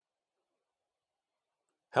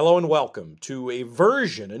Hello and welcome to a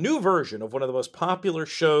new version of one of the most popular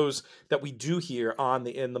shows that we do here on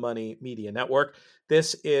the In the Money Media Network.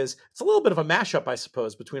 It's a little bit of a mashup, I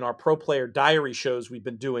suppose, between our Pro Player Diary shows we've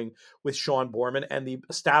been doing with Sean Borman and the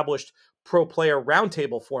established Pro Player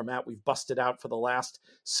Roundtable format we've busted out for the last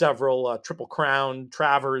several Triple Crown,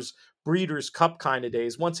 Travers, Breeders' Cup kind of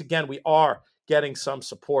days. Once again, we are getting some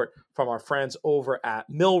support from our friends over at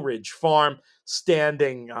Millridge Farm,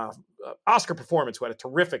 standing Oscar Performance, who had a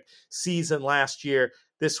terrific season last year.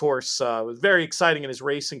 This horse was very exciting in his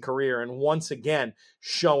racing career, and once again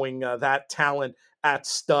showing that talent at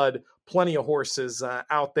stud. Plenty of horses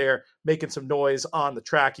out there making some noise on the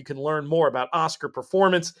track. You can learn more about Oscar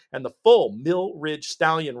Performance and the full Millridge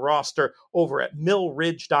Stallion roster over at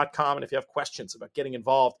millridge.com. And if you have questions about getting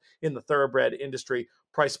involved in the thoroughbred industry,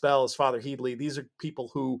 Price Bell is Father Headley. These are people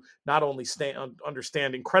who not only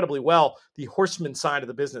understand incredibly well the horseman side of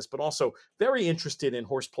the business, but also very interested in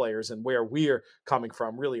horse players and where we're coming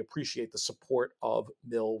from. Really appreciate the support of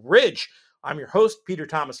Millridge. I'm your host, Peter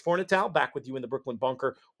Thomas Fornatale, back with you in the Brooklyn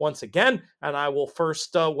Bunker once again. And I will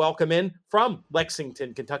first welcome in from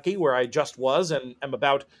Lexington, Kentucky, where I just was and am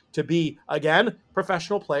about to be again,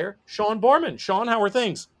 professional player Sean Borman. Sean, how are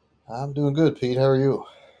things? I'm doing good, Pete. How are you?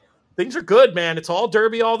 Things are good, man. It's all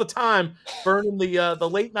Derby all the time, burning the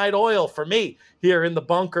late night oil for me here in the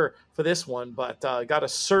bunker for this one. But got a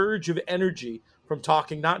surge of energy from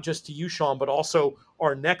talking not just to you, Sean, but also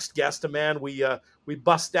our next guest, a man we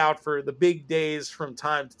bust out for the big days from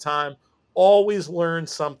time to time. Always learn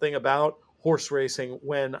something about horse racing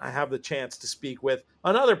when I have the chance to speak with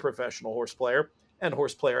another professional horse player and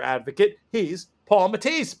horse player advocate. He's Paul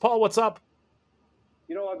Matisse. Paul, what's up?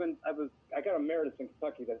 You know, I got a Meredith in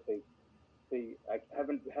Kentucky that I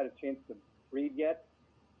haven't had a chance to breed yet.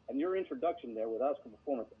 And your introduction there with Oscar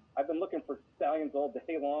Performance, I've been looking for stallions all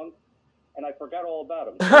day long, and I forgot all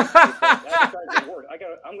about them.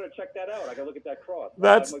 I'm going to check that out. I got to look at that cross.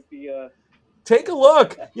 That might be. Take a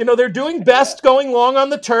look. You know, they're doing best going long on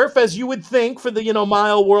the turf, as you would think, for the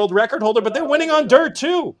mile world record holder, but they're winning on dirt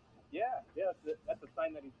too. Yeah, that's a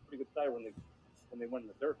sign that he's a pretty good sire when they win in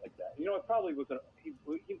the dirt like that. You know, it probably was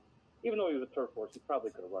even though he was a turf horse, he probably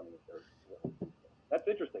could have run in the dirt. That's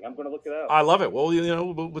interesting. I'm going to look it up. I love it. Well,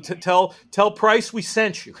 tell Price we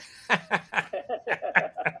sent you.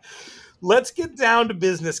 Let's get down to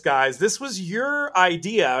business, guys. This was your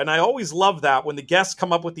idea, and I always love that when the guests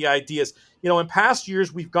come up with the ideas. You know, in past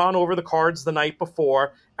years, we've gone over the cards the night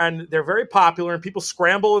before, and they're very popular, and people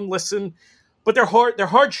scramble and listen. But they're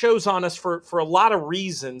hard shows on us for a lot of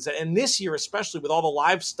reasons. And this year, especially with all the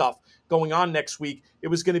live stuff going on next week, it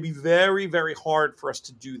was going to be very, very hard for us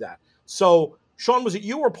to do that. So, Sean, was it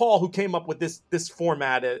you or Paul who came up with this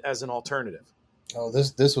format as an alternative? Oh,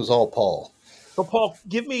 this was all Paul. So, Paul,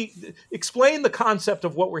 explain the concept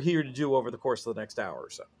of what we're here to do over the course of the next hour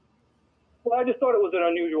or so. Well, I just thought it was an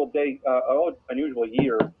unusual day, unusual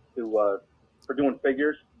year for doing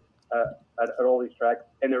figures at all these tracks,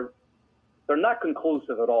 and they're not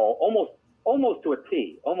conclusive at all, almost to a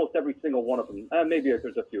T, almost every single one of them. Maybe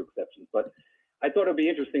there's a few exceptions, but I thought it'd be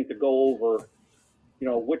interesting to go over, you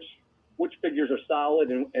know, which figures are solid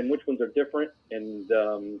and which ones are different.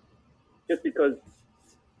 And just because,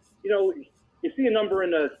 you know, you see a number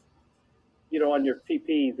in on your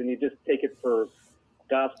TPs and you just take it for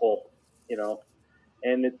gospel, you know,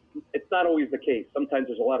 and it's not always the case. Sometimes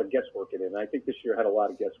there's a lot of guesswork in it. And I think this year had a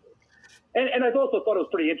lot of guesswork. And I also thought it was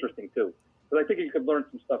pretty interesting too. But I think you could learn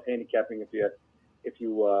some stuff handicapping if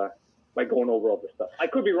you by going over all this stuff. I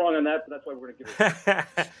could be wrong on that, but that's why we're going to give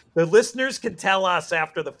it. The listeners can tell us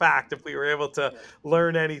after the fact if we were able to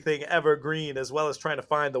learn anything evergreen, as well as trying to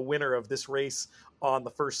find the winner of this race on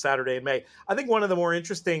the first Saturday in May. I think one of the more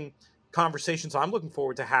interesting conversations I'm looking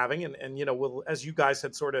forward to having, and we'll, as you guys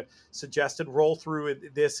had sort of suggested, roll through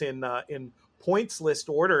this in points list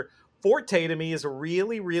order. Forte to me is a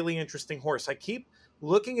really, really interesting horse. I keep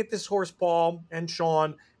looking at this horse, Paul and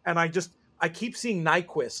Sean, and I keep seeing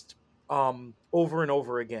Nyquist over and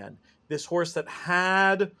over again. This horse that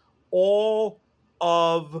had all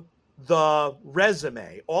of the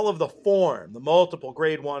resume, all of the form, the multiple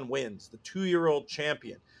grade 1 wins, the 2-year-old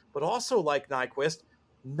champion, but also like Nyquist,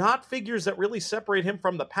 not figures that really separate him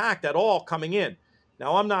from the pack at all coming in.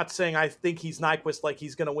 Now, I'm not saying I think he's Nyquist like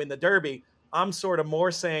he's going to win the Derby. I'm sort of more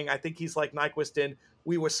saying I think he's like Nyquist in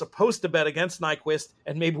we were supposed to bet against Nyquist,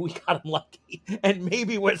 and maybe we got him lucky, and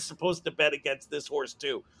maybe we're supposed to bet against this horse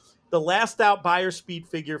too. The last out buyer speed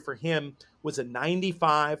figure for him was a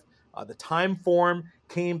 95. The time form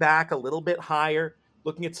came back a little bit higher.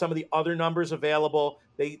 Looking at some of the other numbers available,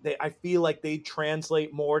 I feel like they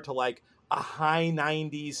translate more to like a high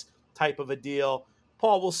 90s type of a deal.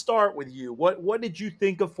 Paul, we'll start with you. What did you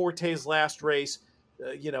think of Forte's last race?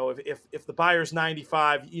 If the Buyer's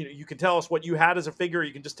 95, you can tell us what you had as a figure.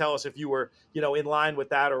 You can just tell us if you were, in line with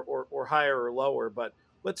that or higher or lower. But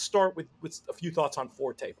let's start with a few thoughts on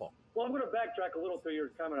Forte, Paul. Well, I'm going to backtrack a little to your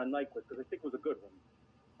comment on Nyquist because I think it was a good one,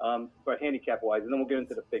 but handicap-wise, and then we'll get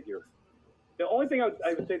into the figure. The only thing I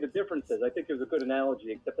would say the difference is, I think it was a good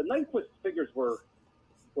analogy, except the Nyquist figures were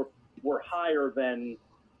higher than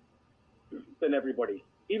everybody.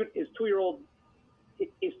 Even his two-year-old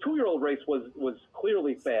race was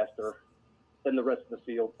clearly faster than the rest of the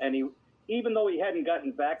field, and even though he hadn't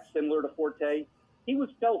gotten back similar to Forte, he was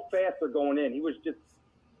still faster going in.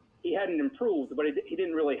 He hadn't improved, but he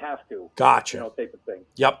didn't really have to. Gotcha. Type of thing.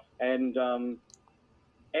 Yep. And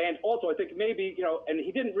also I think maybe and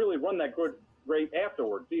he didn't really run that good rate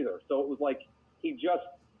afterwards either. So it was like he just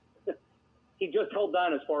held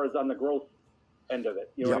on as far as on the growth end of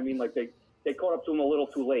it. You know what I mean? Like they caught up to him a little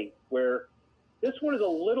too late. Where this one is a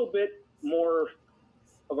little bit more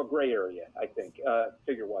of a gray area, I think,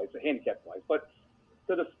 figure-wise, handicap-wise. But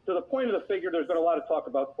to the point of the figure, there's been a lot of talk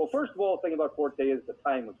about. Well, first of all, the thing about Forte is the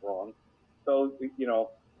time was wrong. So you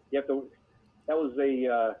have to. That was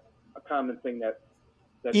a common thing that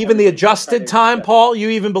even the adjusted time, Paul. You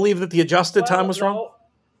even believe that the adjusted time was wrong?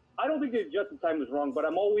 I don't think the adjusted time was wrong, but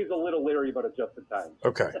I'm always a little leery about adjusted times.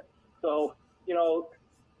 Okay. So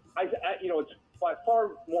it's by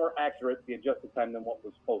far more accurate, the adjusted time, than what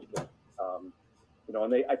was posted.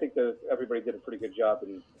 And I think that everybody did a pretty good job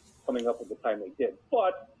in coming up with the time they did.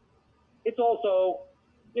 But it's also,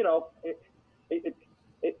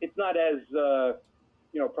 it's not as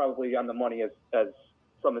probably on the money as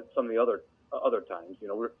some of the other times.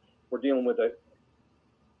 We're dealing with a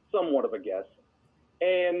somewhat of a guess,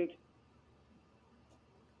 and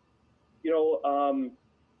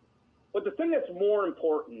but the thing that's more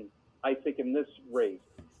important, I think, in this race,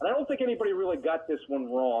 and I don't think anybody really got this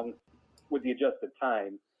one wrong with the adjusted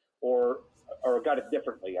time, or got it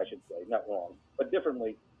differently, I should say, not wrong, but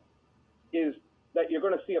differently, is that you're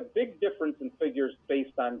going to see a big difference in figures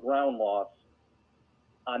based on ground loss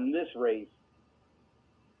on this race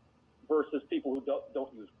versus people who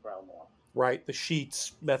don't use ground loss. Right. The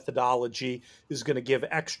Sheets methodology is going to give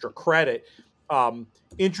extra credit.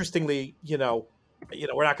 Interestingly,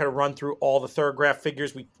 we're not going to run through all the Thorograph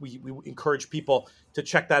figures. We encourage people to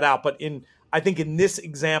check that out. But I think in this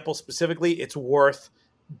example specifically, it's worth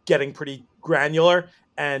getting pretty granular.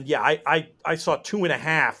 And yeah, I saw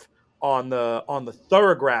 2.5 on the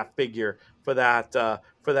Thorograph figure for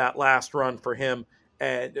that last run for him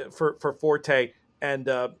and for Forte, and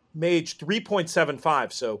Mage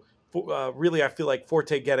 3.75. So really, I feel like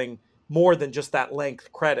Forte getting more than just that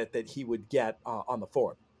length credit that he would get on the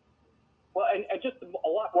Ford. Well, and just a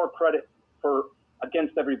lot more credit for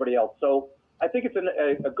against everybody else. So I think it's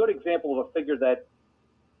a good example of a figure that,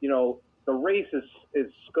 the race is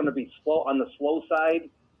going to be slow on the slow side,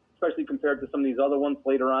 especially compared to some of these other ones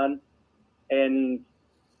later on.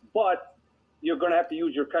 But you're going to have to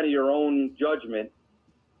use your own judgment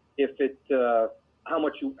if how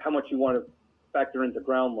much you want to factor into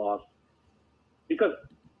ground loss, because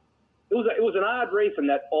it was an odd race in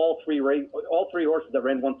that all three horses that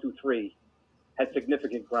ran 1, 2, 3 had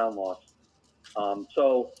significant ground loss.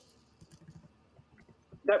 So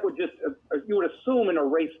that would you would assume in a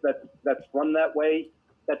race that's run that way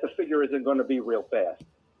that the figure isn't going to be real fast.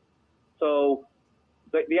 So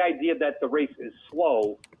the idea that the race is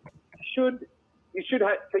slow you should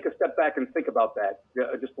take a step back and think about that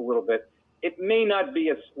just a little bit. It may not be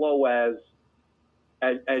as slow as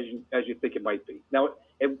you think it might be. Now,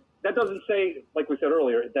 that doesn't say, like we said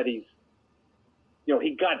earlier, that he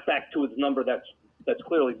got back to his number that's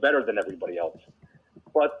clearly better than everybody else.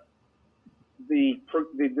 But the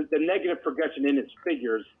negative progression in his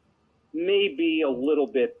figures may be a little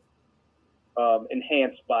bit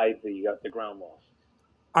enhanced by the ground loss.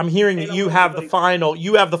 I'm hearing that you have the final.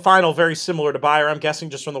 You have the final very similar to Beyer. I'm guessing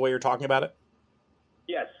just from the way you're talking about it.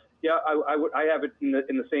 Yes, yeah, I have it in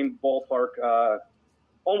the same ballpark.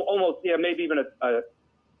 Almost, yeah, maybe even it's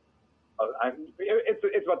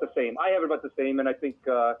about the same. I have it about the same, and I think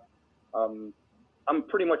I'm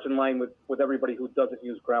pretty much in line with everybody who doesn't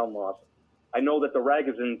use ground loss. I know that the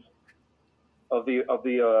Ragozins of the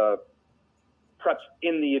preps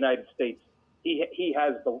in the United States, he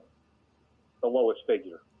has the lowest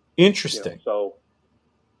figure. Interesting. So,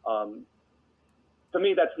 to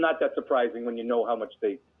me, that's not that surprising when you know how much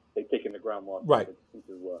they take into ground loss. Right.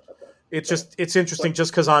 Into it's interesting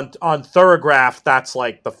just because on Thorograph that's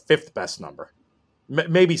like the 5th best number,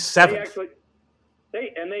 maybe 7th.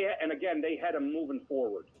 They had him moving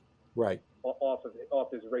forward. Right.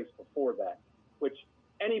 Off his race before that. which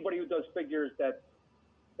anybody who does figures that's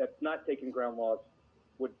not taking ground loss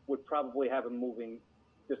would probably have him moving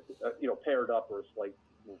just paired up or a slight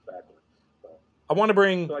move backwards. So I want to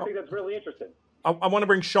bring. So I think that's really interesting. I want to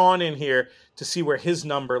bring Sean in here to see where his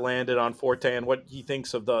number landed on Forte and what he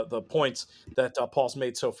thinks of the points that Paul's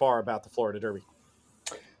made so far about the Florida Derby.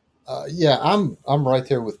 Yeah, I'm right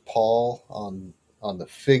there with Paul on the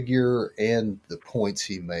figure and the points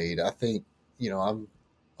he made. I think I'm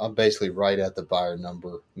basically right at the Beyer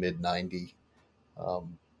number, mid 90.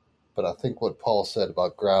 But I think what Paul said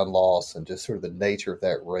about ground loss and just sort of the nature of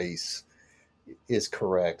that race is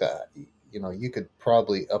correct. You could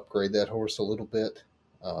probably upgrade that horse a little bit.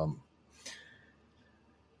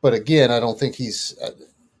 But again, I don't think he's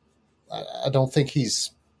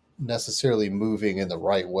necessarily moving in the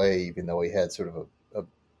right way, even though he had sort of a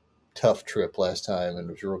tough trip last time and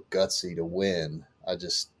was real gutsy to win. I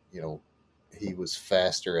just, he was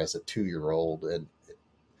faster as a 2-year-old, and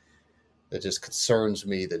it just concerns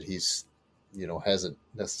me that he's, hasn't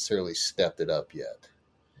necessarily stepped it up yet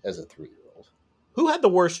as a 3-year-old. Who had the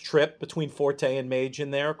worst trip between Forte and Mage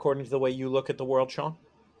in there, according to the way you look at the world, Sean?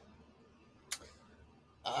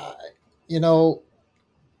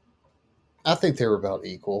 I think they were about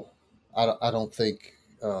equal. I don't think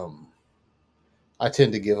I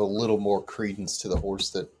tend to give a little more credence to the horse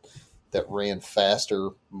that ran faster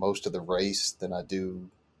most of the race than I do,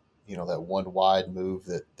 that one wide move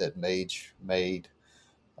that Mage made.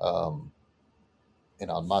 And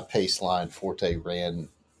on my pace line, Forte ran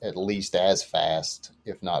at least as fast,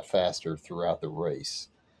 if not faster, throughout the race.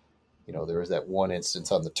 There was that one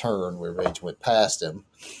instance on the turn where Mage went past him,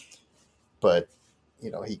 but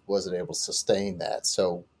he wasn't able to sustain that.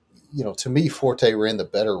 So, to me, Forte ran the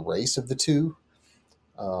better race of the two.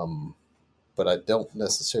 But I don't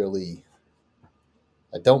necessarily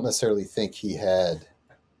think he had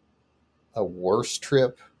a worse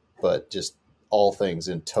trip, but just all things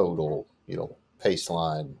in total, pace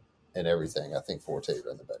line and everything, I think Forte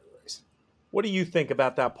ran the better race. What do you think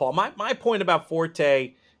about that, Paul? My point about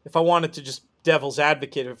Forte, if I wanted to just devil's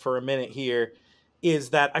advocate for a minute here,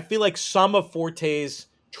 is that I feel like some of Forte's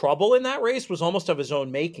trouble in that race was almost of his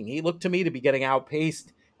own making. He looked to me to be getting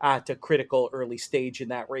outpaced at a critical early stage in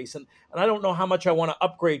that race. And I don't know how much I want to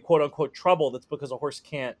upgrade quote unquote trouble that's because a horse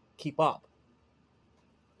can't keep up.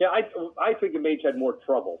 Yeah, I think Mage had more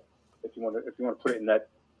trouble if you want to put it in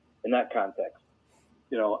that context.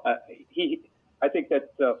 I think that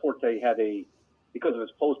Forte had because of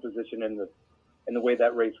his post position and the way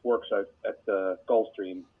that race works at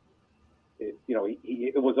Gulfstream,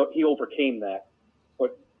 he overcame that.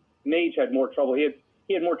 But Mage had more trouble. He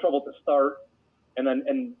had more trouble to start,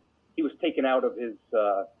 and he was taken out of his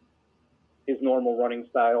normal running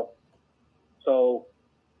style. So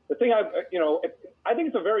the thing I think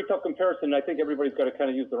it's a very tough comparison. I think everybody's got to kind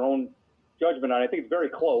of use their own judgment on it. I think it's very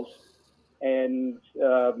close. And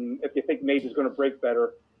if you think Mage is going to break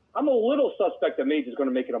better, I'm a little suspect that Mage is going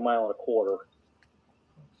to make it 1.25 miles.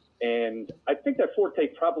 And I think that Forte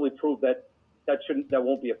probably proved that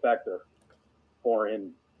won't be a factor for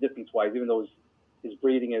him distance-wise, even though his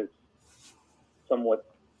breeding is somewhat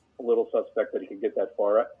a little suspect that he could get that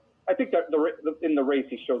far. I think that in the race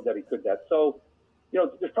he showed that he could that. So,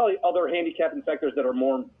 there's probably other handicapping factors that are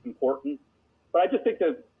more important. But I just think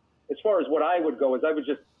that as far as what I would go is I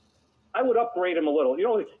would upgrade him a little. You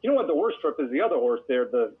know what the worst trip is? The other horse there,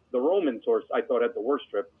 the Romans horse, I thought had the worst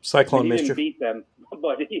trip. Cyclone he Mischief. didn't beat them,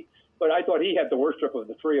 but I thought he had the worst trip of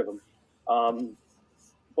the three of them.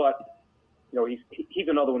 But he's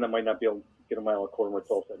another one that might not be able to get 1.25 miles when it's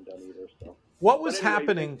all said and done either. So what was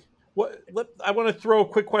happening? I want to throw a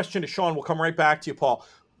quick question to Sean. We'll come right back to you, Paul.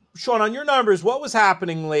 Sean, on your numbers, what was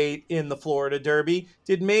happening late in the Florida Derby?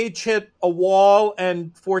 Did Mage hit a wall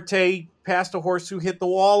and Forte passed a horse who hit the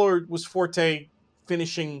wall, or was Forte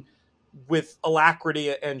finishing with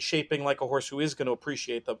alacrity and shaping like a horse who is going to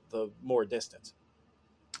appreciate the more distance?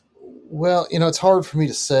 Well, it's hard for me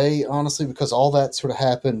to say, honestly, because all that sort of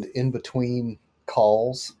happened in between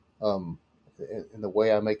calls. In the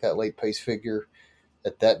way I make that late pace figure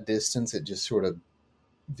at that distance, it just sort of,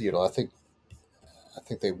 I think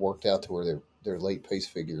they worked out to where their late pace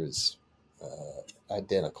figure is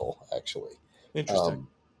identical, actually. Interesting.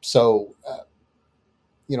 So,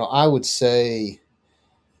 I would say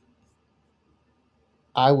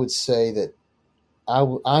that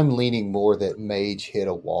I'm leaning more that Mage hit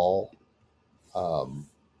a wall.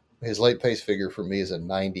 His late pace figure for me is a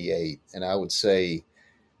 98, and I would say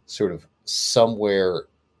sort of somewhere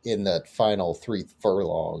in that final 3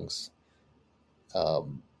 furlongs,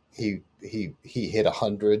 he hit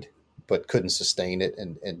 100, but couldn't sustain it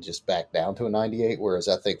and just back down to a 98. Whereas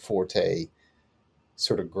I think Forte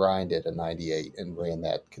sort of grind at a 98 and ran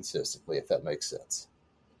that consistently, if that makes sense.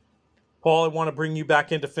 Paul, I want to bring you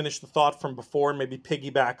back in to finish the thought from before and maybe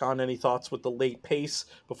piggyback on any thoughts with the late pace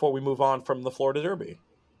before we move on from the Florida Derby.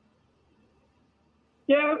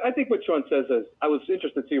 Yeah, I think what Sean says is, I was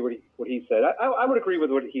interested to see what he said. I would agree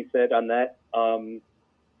with what he said on that.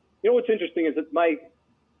 What's interesting is that my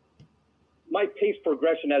pace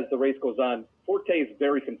progression as the race goes on, Forte is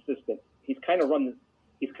very consistent. He's kind of run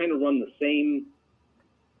the same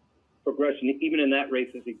progression even in that race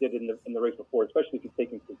as he did in the race before, especially if you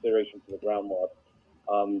take into consideration for the ground loss.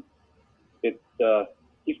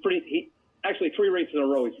 Actually 3 races in a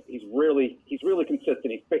row. He's really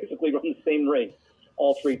consistent. He's basically run the same race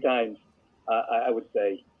all 3 times. I would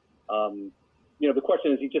say. The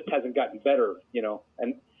question is, he just hasn't gotten better.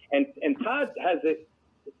 And Todd has it.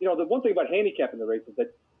 The one thing about handicapping the race is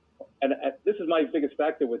that, and this is my biggest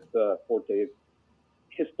factor with Forte, is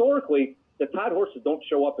historically the Todd horses don't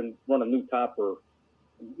show up and run a new top or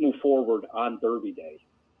move forward on Derby day.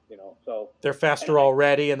 So they're faster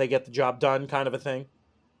already and they get the job done, kind of a thing.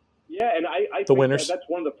 Yeah, and I think that's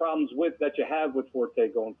one of the problems that you have with Forte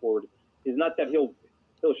going forward, is not that he'll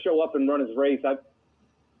show up and run his race.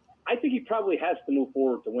 I think he probably has to move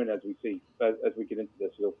forward to win, as we see as we get into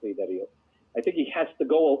this. You'll see that I think he has to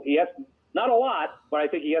go. He has not a lot, but I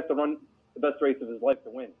think he has to run the best race of his life to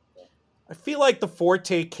win. So. I feel like the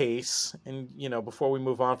Forte case, and before we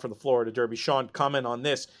move on from the Florida Derby, Sean, comment on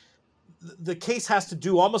this. The case has to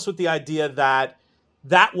do almost with the idea that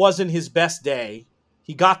wasn't his best day.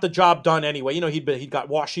 He got the job done anyway. He'd got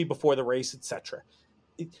washy before the race, etc.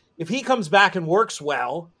 If he comes back and works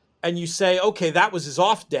well, and you say, okay, that was his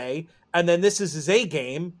off day, and then this is his A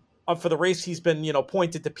game for the race he's been,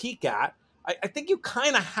 pointed to peak at, I think you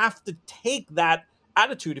kind of have to take that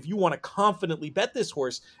attitude if you want to confidently bet this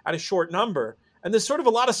horse at a short number. And there's sort of a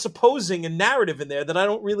lot of supposing and narrative in there that I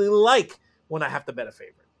don't really like when I have to bet a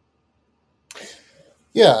favorite.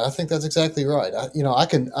 Yeah, I think that's exactly right.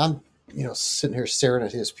 I'm sitting here staring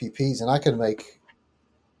at his PPs, and I can make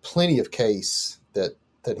plenty of case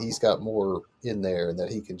that he's got more in there and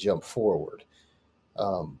that he can jump forward.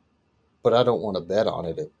 But I don't want to bet on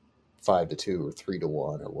it at 5-2 or 3-1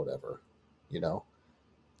 or whatever.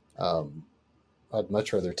 I'd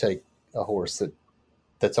much rather take a horse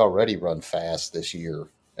that's already run fast this year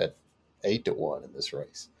at 8-1 in this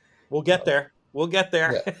race. We'll get there.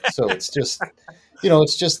 Yeah. So it's just,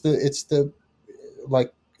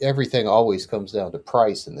 like everything always comes down to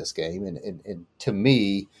price in this game. And to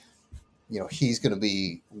me, he's going to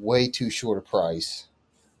be way too short a price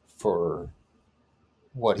for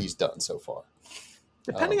what he's done so far.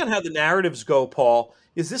 Depending on how the narratives go, Paul,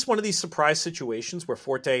 is this one of these surprise situations where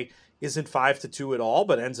Forte isn't 5-2 at all,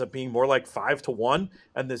 but ends up being more like 5-1,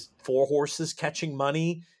 and there's 4 horses catching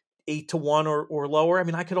money 8-1 or lower? I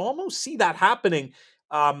mean, I could almost see that happening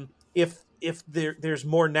if there's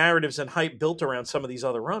more narratives and hype built around some of these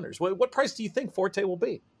other runners. What price do you think Forte will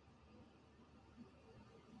be?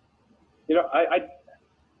 I'm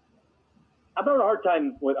having a hard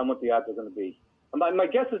time on what the odds are going to be. My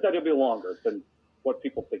guess is that he'll be longer than what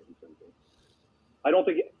people think he's going to be. I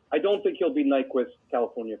don't think he'll be Nyquist,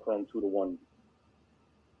 California Chrome 2-1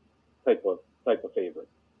 type of favorite.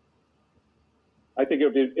 I think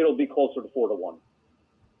it'll be closer to 4-1,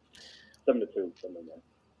 7-2, something like that.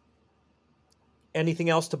 Anything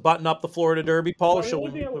else to button up the Florida Derby, Paul, or shall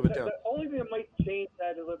we move it down? The only thing that might change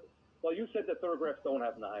that is, well, you said that Thoroughgraphs don't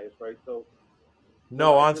have the highest, right? So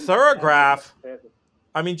no, on Thoroughgraph,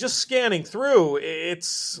 I mean, just scanning through,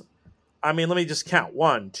 let me just count.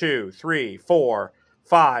 1, 2, 3, 4,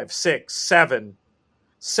 5, 6, 7.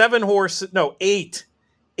 7 horses. No, 8.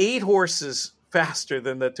 8 horses faster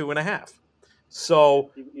than the 2.5.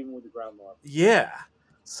 So even with the ground loss. Yeah.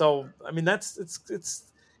 So I mean, it's.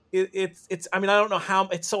 I mean, I don't know how.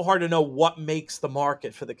 It's so hard to know what makes the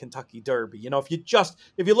market for the Kentucky Derby. If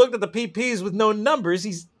you looked at the PPs with no numbers,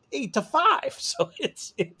 he's 8-5, so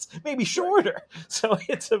it's maybe shorter. So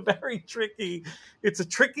it's a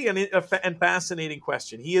tricky and fascinating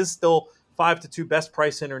question. He is still 5-2 best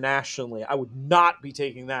price internationally. I would not be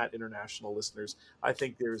taking that, international listeners. I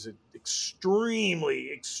think there's an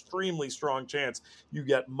extremely, extremely strong chance you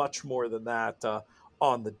get much more than that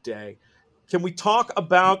on the day. Can we talk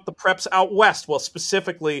about the preps out west? Well,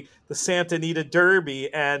 specifically the Santa Anita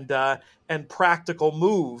Derby and Practical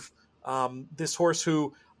Move. This horse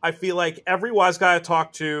who I feel like every wise guy I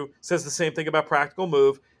talk to says the same thing about Practical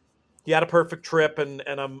Move. He had a perfect trip, and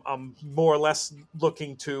I'm more or less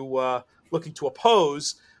looking to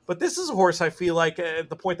oppose. But this is a horse I feel like, at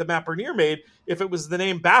the point that Matt Bernier made, if it was the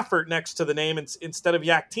name Baffert next to the name instead of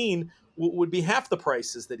Yakteen, would be half the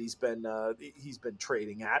prices that he's been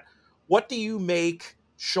trading at. What do you make,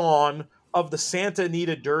 Sean, of the Santa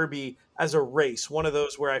Anita Derby as a race? One of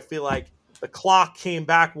those where I feel like the clock came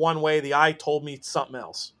back one way, the eye told me something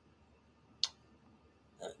else.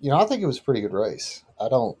 I think it was a pretty good race.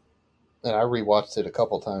 And I rewatched it a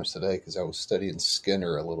couple times today because I was studying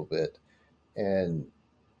Skinner a little bit, and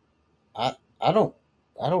I I don't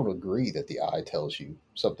I don't agree that the eye tells you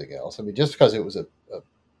something else. I mean, just because it was a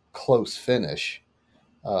close finish,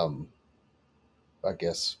 um, I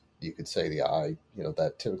guess you could say the eye.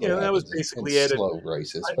 That typically That was happens in basically it. slow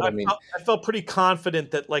races. But I mean, I felt pretty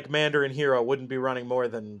confident that like Mandarin Hero wouldn't be running more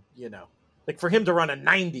than, like for him to run a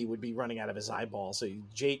 90 would be running out of his eyeballs. So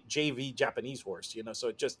JV Japanese horse,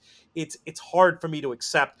 so it's hard for me to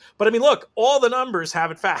accept. But I mean, look, all the numbers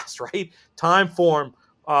have it fast, right? Time form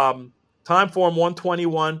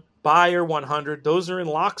 121, Bayer 100. Those are in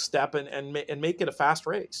lockstep and make it a fast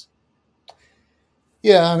race.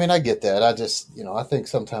 yeah, I mean, I get that. I just, I think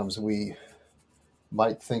sometimes we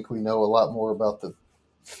might think we know a lot more about the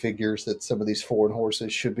figures that some of these foreign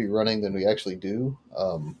horses should be running than we actually do.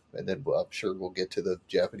 And then I'm sure we'll get to the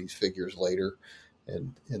Japanese figures later.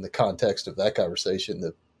 And in the context of that conversation,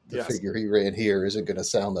 the Yes. figure he ran here isn't going to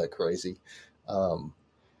sound that crazy. I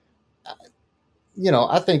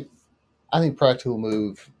think Practical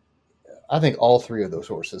Move. I think all three of those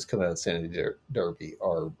horses coming out of Sanity Derby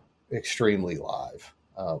are extremely live.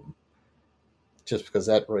 Just because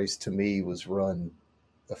that race to me was run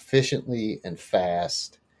efficiently and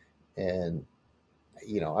fast. And,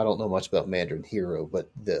 I don't know much about Mandarin Hero, but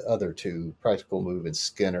the other two, Practical Move and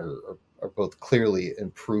Skinner, are both clearly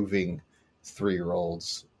improving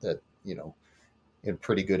 3-year-olds that, in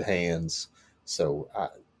pretty good hands. So I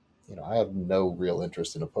have no real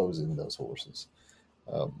interest in opposing those horses.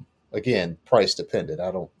 Again, price dependent.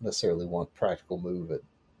 I don't necessarily want Practical Move at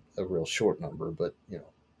a real short number, but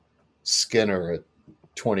Skinner at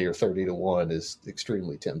 20 or 30 to 1 is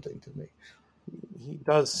extremely tempting to me. He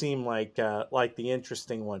does seem like the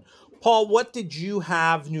interesting one. Paul, what did you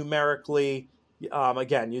have numerically?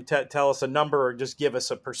 Again, you tell us a number or just give us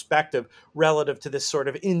a perspective relative to this sort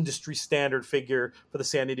of industry standard figure for the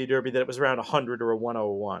Sanity Derby that it was around 100 or a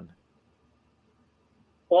 101.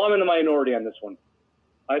 Well, I'm in the minority on this one.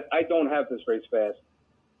 I don't have this race fast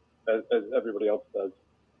as everybody else does.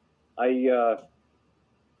 I've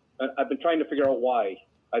been trying to figure out why.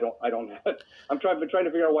 I've been trying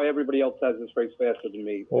to figure out why everybody else has this race faster than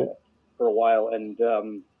me for a while. And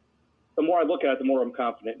the more I look at it, the more I'm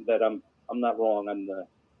confident that I'm not wrong. I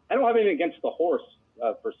don't have anything against the horse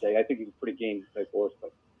per se. I think he's a pretty game type horse,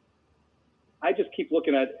 but I just keep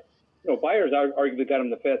looking at, Bayer's arguably got him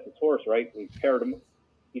the fastest horse, right? He's paired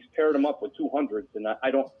him up with 200s, and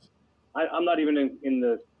I'm not even in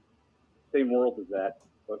the same world as that,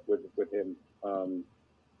 but with him.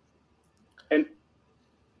 And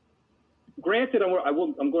granted,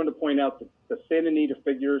 I'm going to point out that the Santa Anita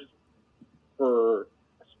figures,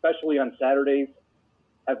 especially on Saturdays,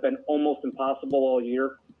 have been almost impossible all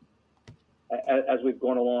year as we've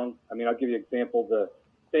gone along. I mean, I'll give you an example. The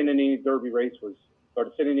Santa Anita Derby race the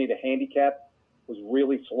Santa Anita handicap was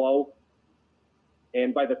really slow.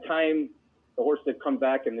 And by the time the horse had come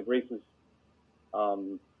back in the races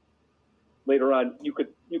later on, you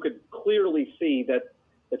could clearly see that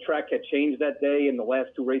the track had changed that day, and the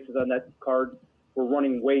last two races on that card were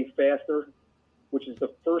running way faster, which is the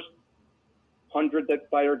first 100 that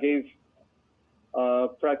Bayer gave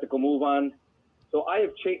Practical Move on. So I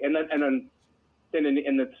have changed, and then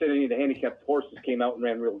the Santa Anita handicapped horses came out and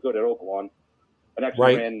ran real good at Oaklawn, and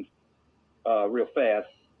actually ran real fast.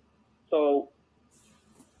 So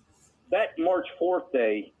that March 4th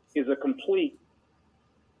day is a complete,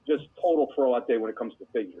 just total throw-out day when it comes to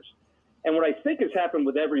figures. And what I think has happened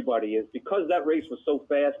with everybody is because that race was so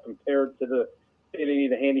fast compared to the Santa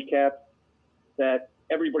Anita handicap, that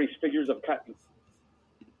everybody's figures have cut.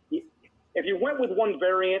 If you went with one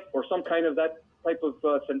variant or some kind of that type of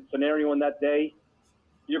scenario on that day,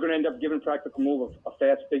 you're going to end up giving Practical Move a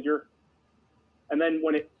fast figure. And then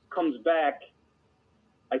when it comes back,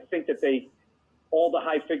 I think that all the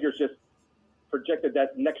high figures just projected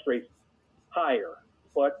that next race higher.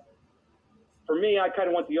 But for me, I kind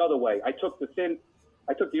of went the other way. I took the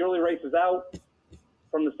early races out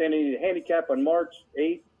from the Santa Anita handicap on March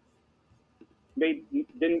 8th.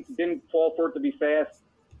 Didn't fall for it to be fast,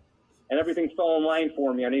 and everything fell in line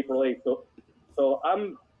for me on April 8th. So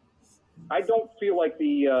I don't feel like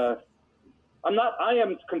I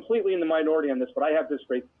am completely in the minority on this, but I have this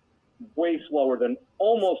race way slower than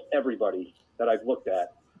almost everybody that I've looked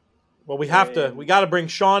at. Well, we got to bring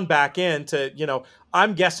Sean back in to,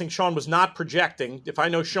 I'm guessing Sean was not projecting. If I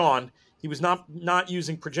know Sean, he was not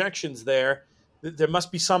using projections there. There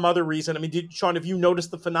must be some other reason. I mean, Sean, have you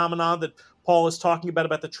noticed the phenomenon that Paul is talking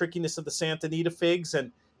about the trickiness of the Santa Anita figs?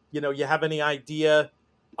 And, you have any idea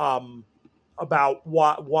about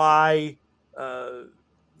why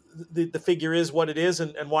the figure is what it is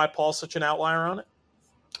and why Paul's such an outlier on it?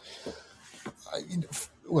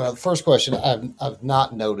 Well, the first question, I've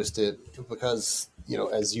not noticed it because,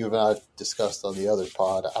 as you and I discussed on the other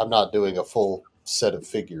pod, I'm not doing a full set of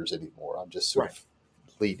figures anymore. I'm just sort of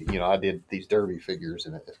leading. I did these derby figures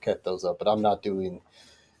and have kept those up, but I'm not doing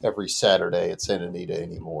every Saturday at Santa Anita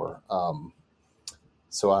anymore.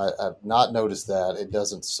 So I've not noticed that. It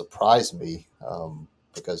doesn't surprise me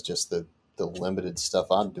because just the limited stuff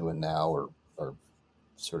I'm doing now are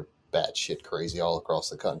sort of batshit crazy all across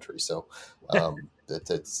the country. So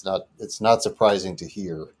it's not surprising to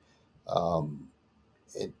hear.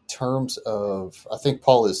 In terms of, I think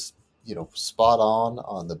Paul is spot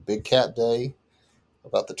on the Big Cat Day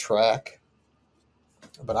about the track,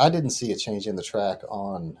 but I didn't see a change in the track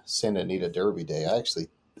on Santa Anita Derby Day. I actually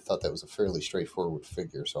thought that was a fairly straightforward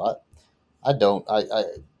figure. So I don't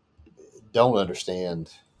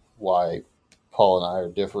understand why Paul and I are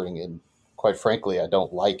differing, and quite frankly, I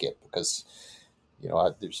don't like it because,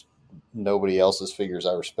 there's nobody else's figures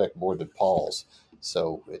I respect more than Paul's.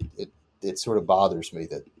 So it sort of bothers me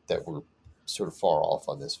that we're sort of far off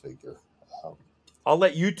on this figure. I'll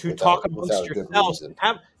let you two talk amongst yourselves.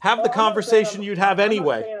 Have the conversation you'd have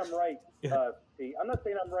anyway. I'm not saying I'm right, Pete. I'm not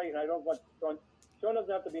saying I'm right, and I don't want Sean. Sean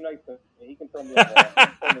doesn't have to be nice to me. He can tell me the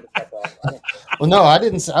stuff off. Well, no, I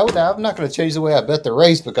didn't. I'm not going to change the way I bet the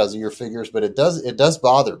race because of your figures, but it does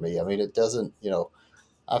bother me. I mean, it doesn't.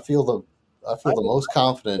 I feel the most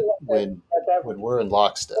confident when we're in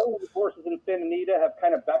lockstep. All the horses in Santa Anita have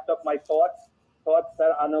kind of backed up my thoughts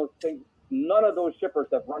that on those things. None of those shippers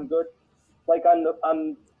have run good. Like on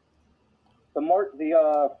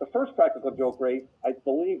the first practical joke race, I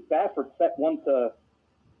believe Baffert sent one to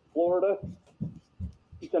Florida.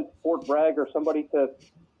 He sent Fort Bragg or somebody to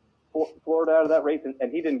Florida out of that race,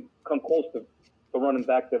 and he didn't come close to running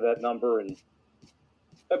back to that number. And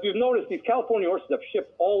if you've noticed, these California horses have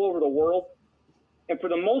shipped all over the world, and for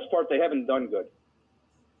the most part, they haven't done good.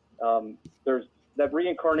 There's that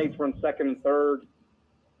Reincarnates run second and third,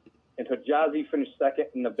 and Hijazi finished second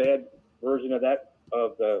in the bad version of that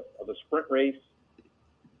of the sprint race,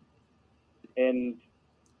 and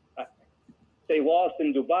they lost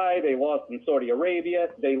in Dubai. They lost in Saudi Arabia.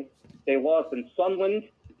 They lost in Sunland.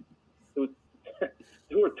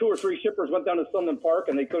 Two or three shippers went down to Sunland Park,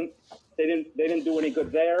 and they didn't do any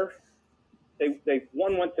good there.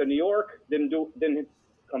 One went to New York, didn't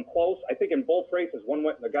come close. I think in both races, one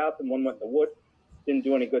went in the Gotham, one went in the Wood, didn't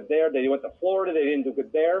do any good there. They went to Florida, they didn't do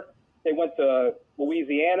good there. They went to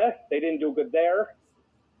Louisiana, they didn't do good there.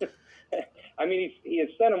 I mean, he has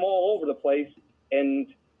sent them all over the place, and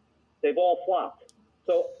they've all flopped.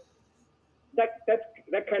 So that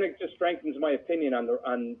kind of just strengthens my opinion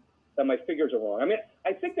on that my figures are wrong. I mean,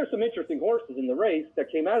 I think there's some interesting horses in the race that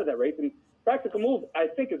came out of that race, and Practical Move, I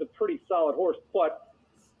think, is a pretty solid horse, but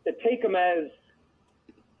to take him as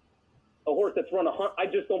a horse that's run 100, I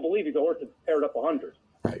just don't believe he's a horse that's paired up 100.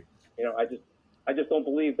 Right. I just don't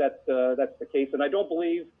believe that that's the case, and I don't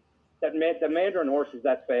believe that the Mandarin horse is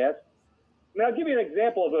that fast. I mean, I'll give you an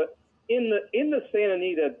example of in the Santa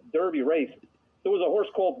Anita Derby race, there was a horse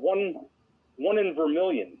called One in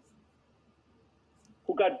Vermilion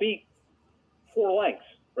who got beat 4 lengths,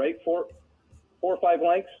 right? 4 or 5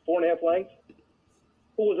 lengths, 4.5 lengths,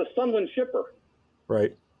 who was a Sunland shipper.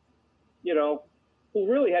 Right. Who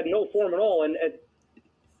really had no form at all. And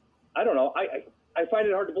I don't know. I find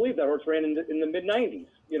it hard to believe that horse ran in the mid-90s,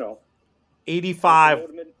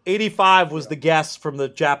 85 was the guess from the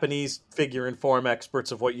Japanese figure and form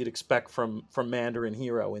experts of what you'd expect from Mandarin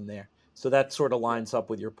Hero in there. So that sort of lines up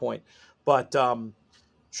with your point. But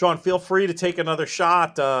Sean, feel free to take another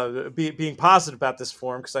shot being positive about this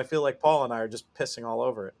form, because I feel like Paul and I are just pissing all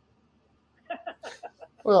over it.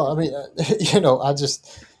 Well, I mean,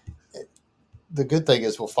 the good thing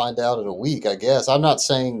is we'll find out in a week, I guess. I'm not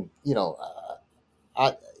saying,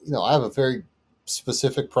 I have a very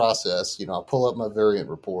specific process. I pull up my variant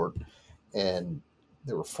report, and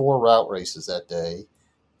there were 4 route races that day,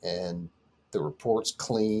 and the report's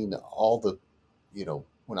clean. All the,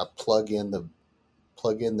 when I plug in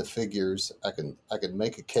the figures, I can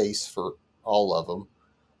make a case for all of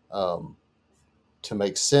them to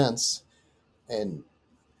make sense. And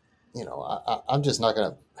I'm just not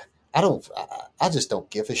gonna. I just don't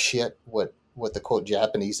give a shit what what the quote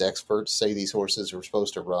Japanese experts say these horses are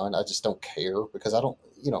supposed to run. I just don't care because I don't,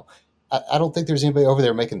 I don't think there's anybody over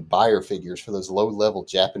there making buyer figures for those low level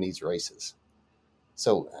Japanese races.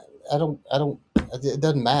 So it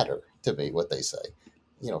doesn't matter to me what they say.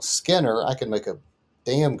 Skinner, I can make a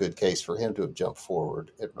damn good case for him to have jumped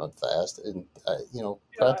forward and run fast. And,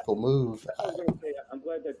 practical move. I was going to say, I'm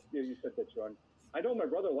glad that you said that, Sean. I know my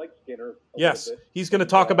brother likes Skinner. Yes, he's going to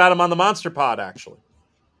talk about him on the Monster Pod, actually.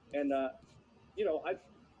 And,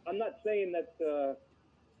 I'm not saying that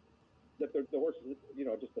that the horses,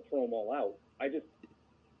 just to throw them all out.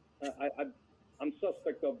 I'm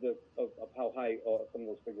suspect of how high some of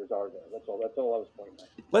those figures are there. That's all I was pointing at.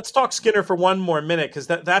 Let's talk Skinner for one more minute, because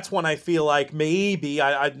that's one I feel like maybe,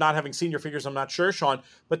 I not having seen your figures, I'm not sure, Sean,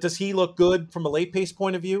 but does he look good from a late pace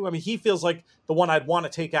point of view? I mean, he feels like the one I'd want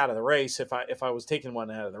to take out of the race if I was taking one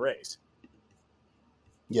out of the race.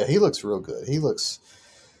 Yeah, he looks real good. He looks,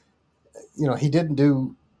 he didn't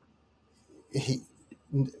do,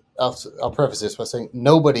 I'll preface this by saying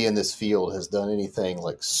nobody in this field has done anything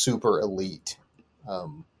like super elite,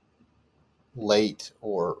 late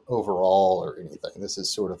or overall or anything. This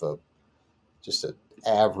is sort of just an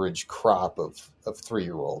average crop of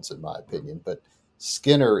 3-year-olds, in my opinion. But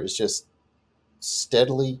Skinner is just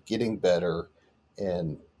steadily getting better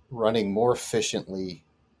and running more efficiently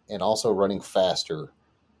and also running faster.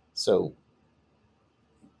 So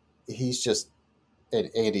he's just, and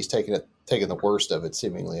he's taking the worst of it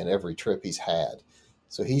seemingly in every trip he's had.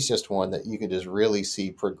 So he's just one that you can just really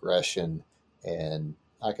see progression, and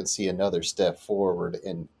I can see another step forward.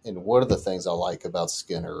 And one of the things I like about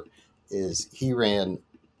Skinner is he ran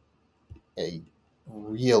a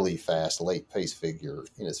really fast late pace figure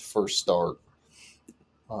in his first start,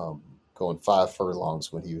 going 5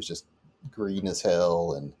 furlongs when he was just green as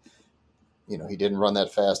hell. And, he didn't run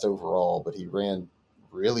that fast overall, but he ran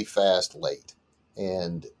really fast late.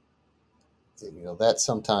 And, that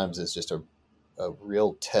sometimes is just a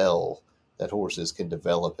real tell that horses can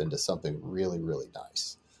develop into something really, really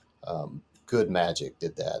nice. Good Magic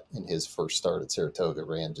did that in his first start at Saratoga,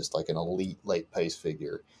 ran just like an elite late pace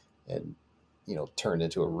figure and, turned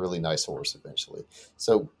into a really nice horse eventually.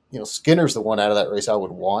 So, Skinner's the one out of that race I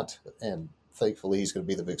would want. And thankfully he's going to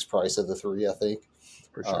be the biggest price of the 3, I think.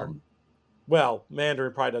 For sure. Well,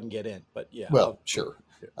 Mandarin probably doesn't get in, but yeah. Well, sure.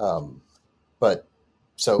 But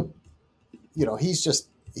so, he's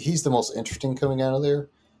the most interesting coming out of there.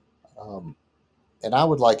 And I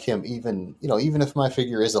would like him even if my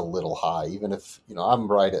figure is a little high, even if, I'm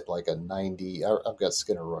right at like a 90, I've got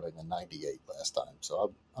Skinner running a 98 last time.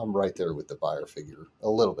 So I'm right there with the buyer figure, a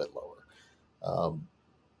little bit lower.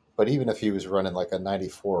 But even if he was running like a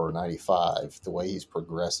 94 or 95, the way he's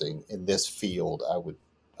progressing in this field, I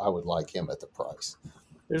would like him at the price.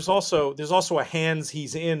 There's also a hands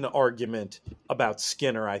he's in argument about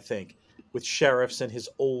Skinner, I think, with Sheriffs and his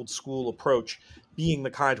old school approach being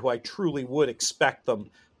the kind who I truly would expect them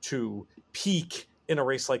to peak in a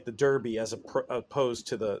race like the Derby as opposed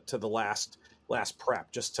to the last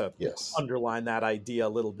prep, just to underline that idea a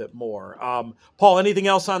little bit more. Paul, anything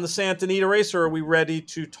else on the Santa Anita race, or are we ready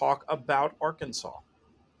to talk about Arkansas?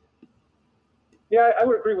 Yeah, I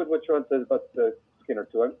would agree with what Sean says about Skinner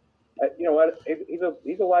too.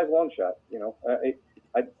 He's a live long shot.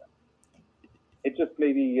 It just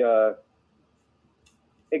maybe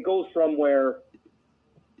it goes from where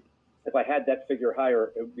if I had that figure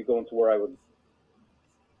higher, it would be going to where I would.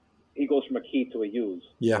 He goes from a key to a use.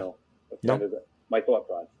 Yeah, that's kind of my thought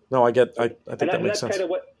process. No, I think that makes sense.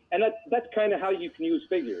 That's kind of how you can use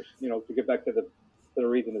figures. To get back to the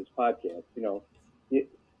reason of this podcast.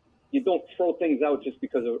 You don't throw things out just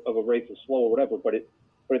because of a race is slow or whatever, but it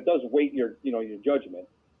does weight your judgment.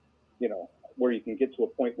 Where you can get to a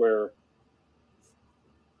point where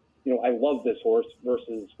I love this horse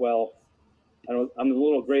versus, well, I'm a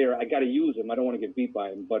little grayer. I got to use him. I don't want to get beat by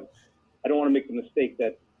him, but I don't want to make the mistake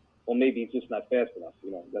that, well, maybe he's just not fast enough.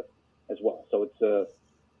 That as well. So it's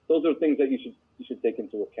those are things that you should take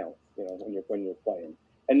into account. When you're playing,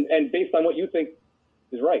 and based on what you think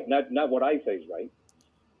is right, not what I say is right,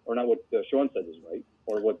 or not what Sean says is right,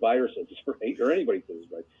 or what Buyer says is right, or anybody says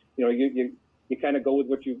is right. You kind of go with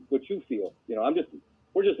what you feel.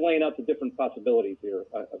 We're just laying out the different possibilities here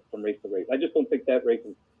from race to race. I just don't think that race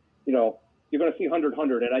is, you're going to see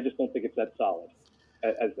 100, and I just don't think it's that solid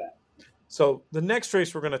as that. So the next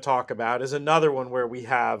race we're going to talk about is another one where we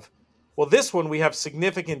have, this one we have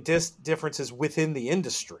significant differences within the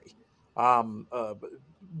industry.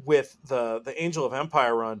 With the Angel of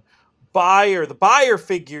Empire run, the buyer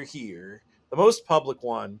figure here, the most public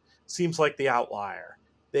one, seems like the outlier.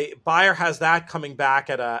 Buyer has that coming back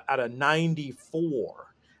at a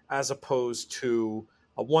 94. as opposed to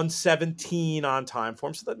a 117 on time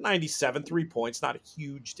form. So that 97, 3 points, not a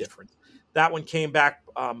huge difference. That one came back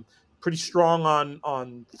pretty strong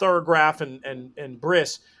on Thorograph and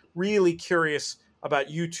Briss. Really curious about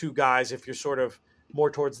you two guys, if you're sort of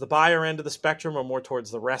more towards the buyer end of the spectrum or more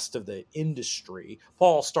towards the rest of the industry.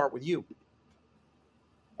 Paul, I'll start with you.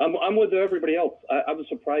 I'm with everybody else. I was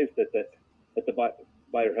surprised that the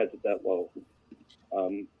buyer has it that low,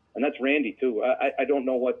 and that's Randy too. I don't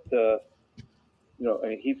know what I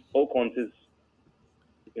mean, Oakland's his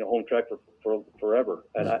home track for forever,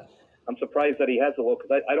 and I'm surprised that he has it low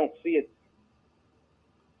because I don't see it.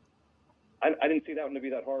 I didn't see that one to be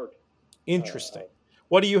that hard. Interesting.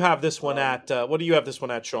 What do you have this one at? What do you have this one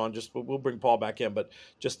at, Sean? Just we'll bring Paul back in, but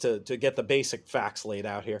just to get the basic facts laid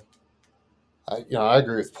out here. I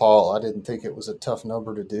agree with Paul. I didn't think it was a tough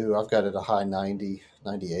number to do. I've got it a high 90,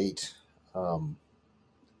 98. I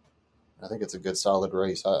think it's a good solid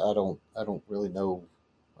race. I don't really know.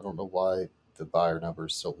 I don't know why the buyer number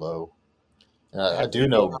is so low. I do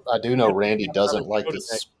know Randy doesn't like to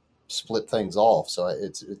split things off, so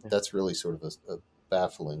that's really sort of a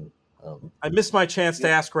baffling. I missed my chance to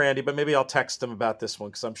ask Randy, but maybe I'll text him about this one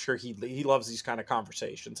because I'm sure he loves these kind of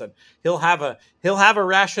conversations, and he'll have a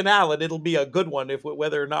rationale, and it'll be a good one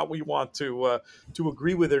whether or not we want to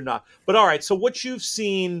agree with it or not. But all right, so what you've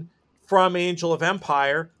seen from Angel of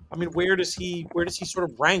Empire, I mean, where does he sort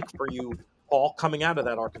of rank for you, Paul, coming out of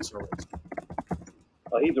that Arkansas race?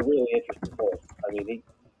 He's a really interesting horse. I mean,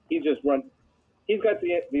 he's just run. He's got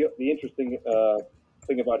the interesting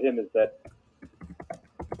thing about him is that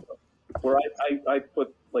where I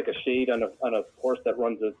put like a shade on a horse that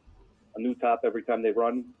runs a new top every time they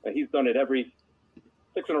run. And he's done it every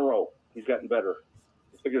 6 in a row. He's gotten better.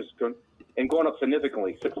 His figure's good and going up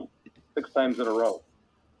significantly six times in a row.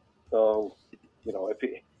 So,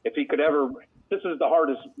 if he could ever, this is the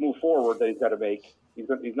hardest move forward that he's got to make.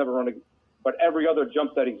 He's never run but every other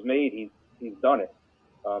jump that he's made, he's done it.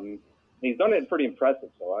 He's done it pretty impressive.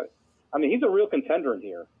 So I mean, he's a real contender in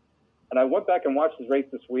here. And I went back and watched his race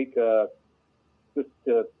this week just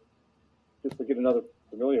to get another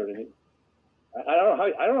familiarity. I don't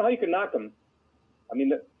know how you can knock him. I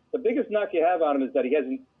mean, the biggest knock you have on him is that he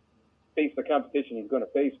hasn't faced the competition he's going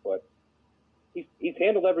to face, but he's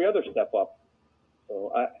handled every other step up.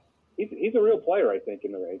 So he's a real player, I think,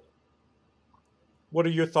 in the race. What are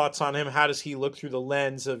your thoughts on him? How does he look through the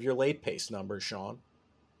lens of your late pace numbers, Sean?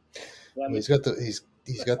 Yeah, I mean, he's got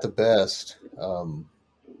the best.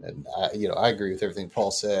 And I agree with everything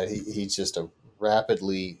Paul said. He's just a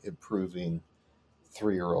rapidly improving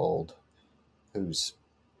 3-year-old who's,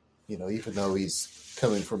 even though he's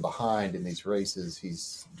coming from behind in these races,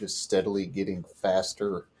 he's just steadily getting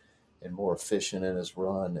faster and more efficient in his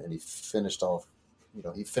run. And he finished off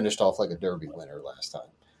like a Derby winner last time,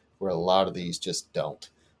 where a lot of these just don't.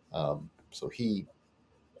 So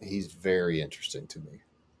he's very interesting to me.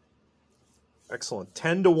 Excellent.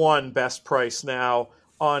 10-1 best price now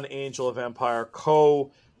on Angel of Empire,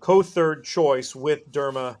 co third choice with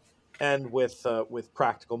Derma and with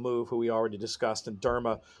Practical Move, who we already discussed, and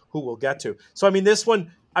Derma, who we'll get to. So, I mean, this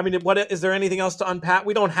one, I mean, what is there anything else to unpack?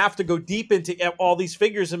 We don't have to go deep into all these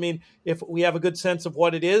figures. I mean, if we have a good sense of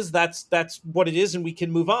what it is, that's what it is, and we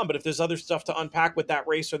can move on. But if there's other stuff to unpack with that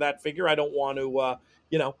race or that figure, I don't want to,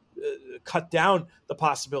 cut down the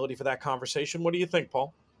possibility for that conversation. What do you think,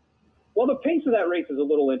 Paul? Well, the pace of that race is a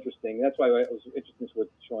little interesting. That's why it was interesting what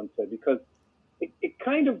Sean said, because it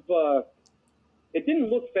kind of it didn't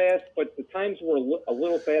look fast, but the times were a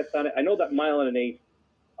little fast on it. I know that 1 1/8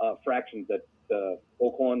 fractions that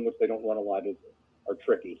Oakland, which they don't run a lot, are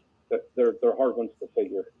tricky. They're hard ones to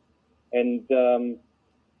figure. And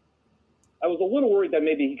I was a little worried that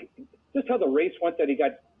maybe just how the race went, that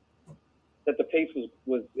the pace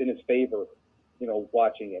was in his favor,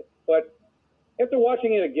 watching it. But after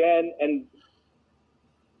watching it again, and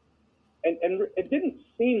it didn't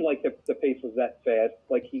seem like the pace was that fast,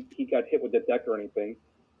 like he got hit with the deck or anything.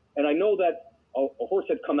 And I know that a horse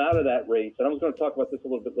had come out of that race, and I was going to talk about this a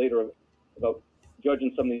little bit later about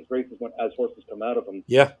judging some of these races as horses come out of them.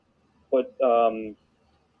 Yeah. But the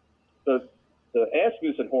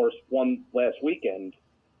Asmussen horse won last weekend,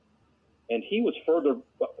 and he was further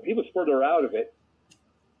out of it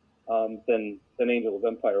than Angel of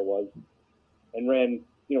Empire was, and ran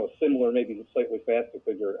a similar, maybe slightly faster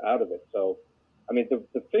figure out of it. So, I mean,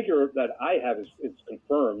 the figure that I have is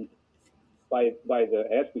confirmed by the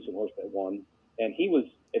Asmussen horse that won, and he was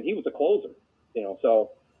a closer.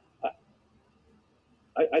 So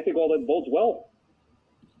I think all that bodes well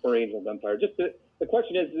for Angel of Empire. Just the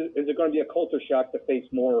question is it going to be a culture shock to face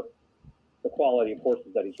more the quality of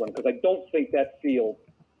horses that he's running? Because I don't think that field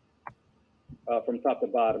from top to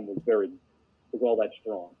bottom was all that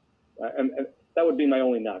strong. And that would be my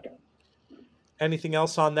only knock on it. Anything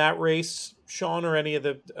else on that race, Sean, or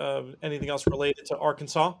anything else related to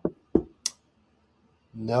Arkansas?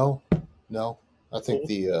 No. I think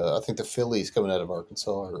the fillies coming out of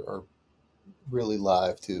Arkansas are really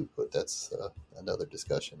live too, but that's another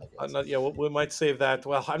discussion, I guess. We might save that.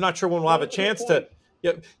 Well, I'm not sure when we'll have a chance to.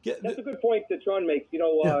 Yeah, that's a good point that Sean makes.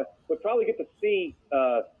 We'll probably get to see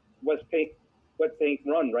wet paint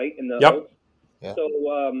run right in the Oaks. Yeah. So,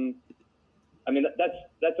 I mean,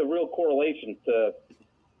 that's a real correlation to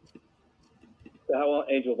how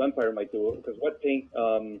Angel of Empire might do it, because wet paint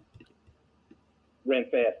ran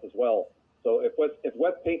fast as well. So if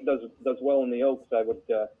wet paint does well in the Oaks, I would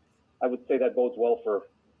say that bodes well for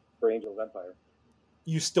Angel of Empire.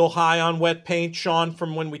 You still high on wet paint, Sean,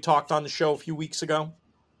 from when we talked on the show a few weeks ago?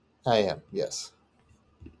 I am, yes.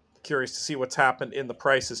 Curious to see what's happened in the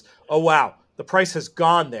prices. Oh, wow. The price has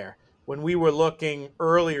gone there. When we were looking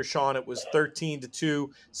earlier, Sean, it was 13-2,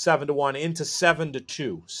 7-1, into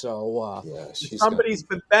 7-2. So somebody's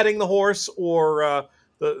been betting the horse, or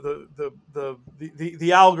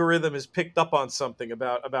the algorithm has picked up on something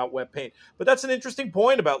about wet paint. But that's an interesting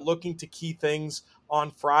point about looking to key things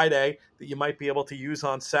on Friday that you might be able to use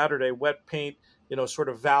on Saturday. Wet paint, sort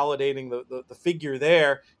of validating the figure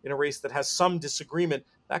there in a race that has some disagreement.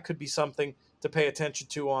 That could be something to pay attention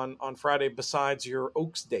to on Friday besides your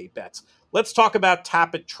Oaks Day bets. Let's talk about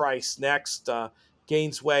Tapit Trice next.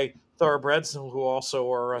 Gainesway Thoroughbreds, who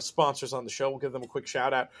also are sponsors on the show. We'll give them a quick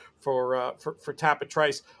shout out for Tapit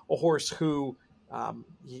Trice, a horse who,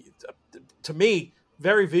 to me,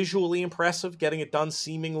 very visually impressive, getting it done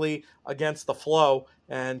seemingly against the flow,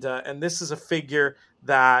 and this is a figure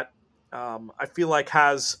that I feel like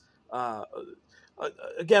has.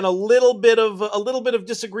 Again, a little bit of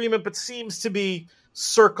disagreement, but seems to be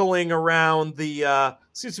circling around the high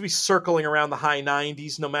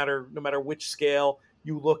 90s, no matter which scale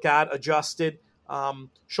you look at, adjusted.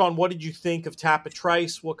 Sean, what did you think of Tapit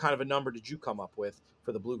Trice? What kind of a number did you come up with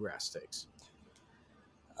for the Bluegrass Stakes?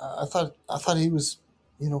 I thought he was,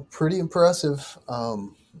 pretty impressive. I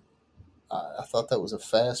thought that was a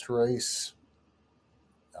fast race.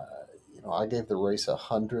 I gave the race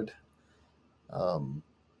 100. And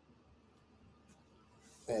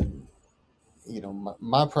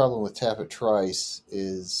my problem with Tapit Trice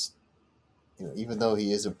is, even though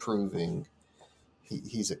he is improving,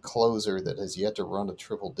 he's a closer that has yet to run a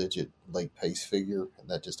triple-digit late pace figure, and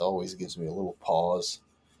that just always gives me a little pause,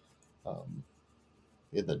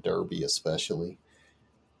 in the Derby especially.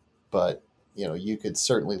 But you could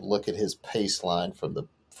certainly look at his pace line from the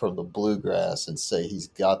Bluegrass and say he's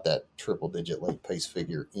got that triple-digit late pace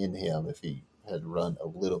figure in him if he had run a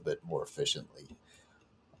little bit more efficiently.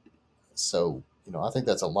 So, I think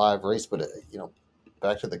that's a live race, but,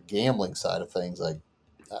 back to the gambling side of things, like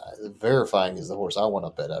Verifying is the horse I want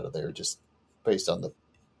to bet out of there, just based on the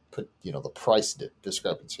price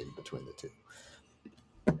discrepancy between the two.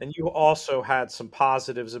 And you also had some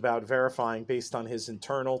positives about Verifying based on his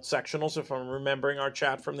internal sectionals, if I'm remembering our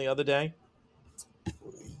chat from the other day.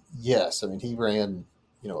 Yes. I mean, he ran,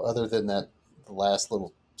 other than that last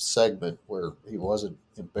little segment where he wasn't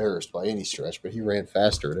embarrassed by any stretch, but he ran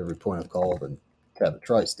faster at every point of call than Tapit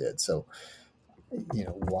Trice did. So,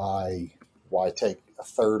 why take a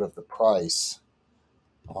third of the price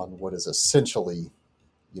on what is essentially,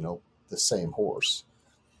 the same horse?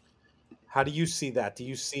 How do you see that? Do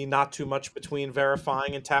you see not too much between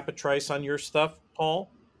Verifying and Tapit Trice on your stuff, Paul?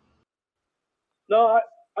 No,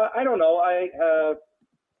 I don't know. I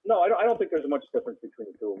don't think there's much difference between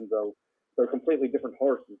the two of them, though. They're completely different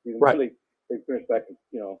horses. Right. They finish back, and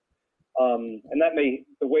that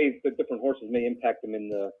the way the different horses may impact them in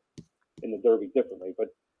the Derby differently.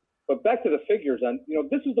 But back to the figures, and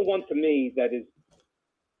this is the one to me that is,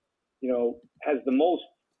 is the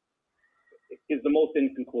most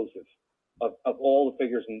inconclusive of all the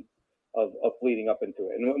figures of leading up into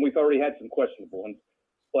it. And we've already had some questionable ones,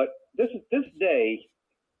 but this day,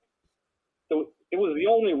 so it was the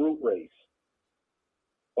only route race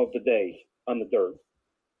of the day on the dirt,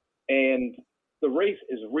 and the race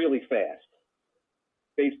is really fast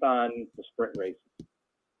based on the sprint races.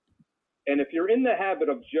 And if you're in the habit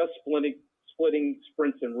of just splitting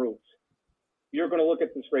sprints and routes, you're going to look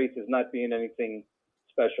at this race as not being anything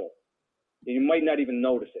special. You might not even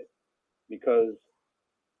notice it, because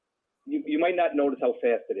you might not notice how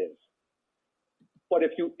fast it is. But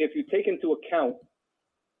if you take into account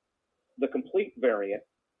the complete variant,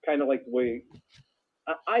 kind of like the way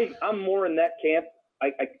I'm more in that camp.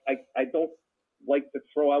 I don't like to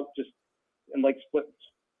throw out just and like split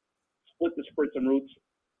the sprints and routes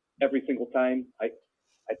every single time. I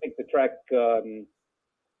think the tracks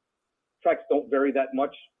don't vary that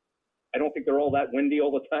much. I don't think they're all that windy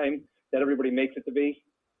all the time that everybody makes it to be.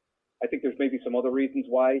 I think there's maybe some other reasons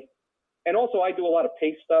why. And also, I do a lot of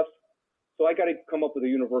pace stuff, so I got to come up with a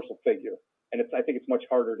universal figure. And I think it's much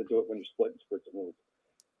harder to do it when you're splitting sprints and routes.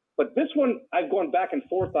 But this one, I've gone back and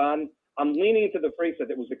forth on. I'm leaning into the phrase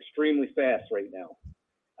that it was extremely fast right now.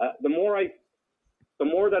 The more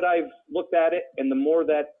that I've looked at it, and the more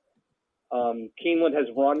that Keeneland has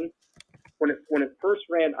run, when it first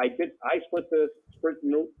ran, I split the sprint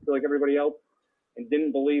and route like everybody else, and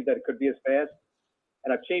didn't believe that it could be as fast.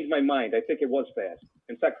 And I've changed my mind. I think it was fast.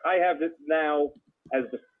 In fact, I have it now as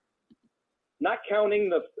not counting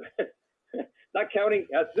this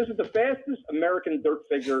is the fastest American dirt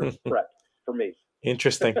figure prep for me.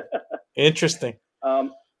 Interesting.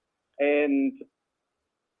 And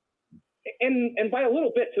by a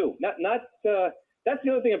little bit too. Not that's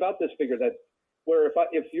the other thing about this figure, that where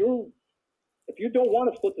if you don't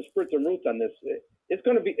want to split the sprints and routes on this, it's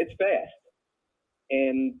fast.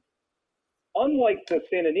 And unlike the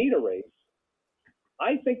Santa Anita race,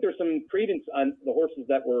 I think there's some credence on the horses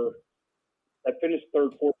that finished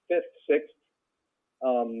third, fourth, fifth, sixth,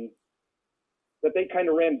 that they kind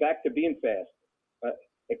of ran back to being fast.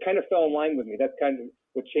 It kind of fell in line with me. That kind of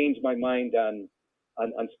what changed my mind on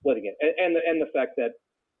splitting it, and the fact that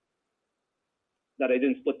I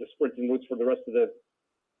didn't split the sprints and routes for the rest of the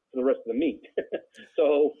meet.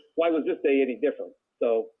 So why was this day any different?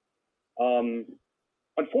 So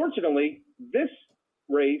unfortunately, this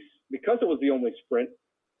race, because it was the only sprint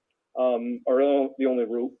or the only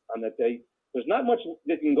route on that day, there's not much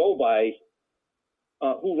that can go by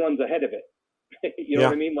who runs ahead of it. You know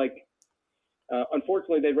what I mean? Like,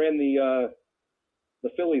 unfortunately, they ran the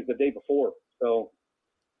fillies the day before, so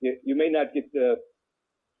you may not get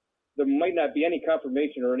there might not be any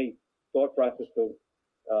confirmation or any thought process to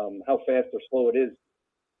how fast or slow it is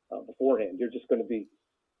beforehand. You're just going to be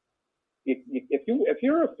if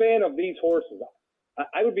you're a fan of these horses,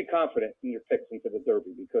 I would be confident in your picks into the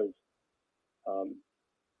Derby, because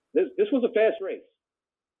this was a fast race.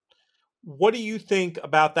 What do you think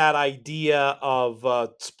about that idea of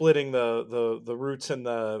splitting the routes and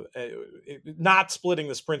not splitting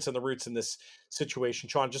the sprints and the routes in this situation,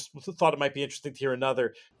 Sean? Just thought it might be interesting to hear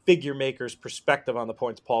another figure maker's perspective on the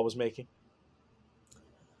points Paul was making.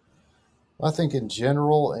 I think in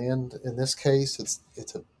general, and in this case, it's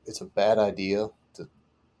a bad idea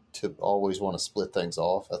to always want to split things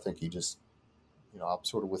off. I think I'm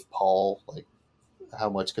sort of with Paul, like, how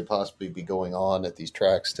much could possibly be going on at these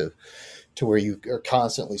tracks to where you are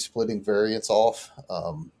constantly splitting variants off.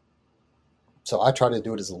 So I try to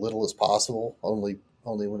do it as little as possible. Only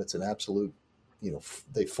when it's an absolute,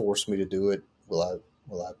 they force me to do it, will I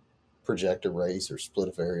project a race or split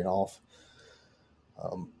a variant off.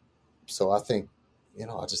 So I think,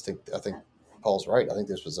 I think Paul's right. I think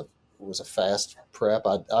this was a fast prep.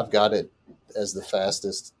 I've got it as the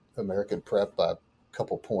fastest American prep by a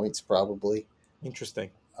couple points, probably. Interesting.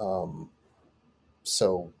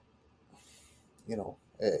 So,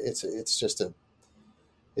 it's just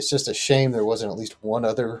a shame there wasn't at least one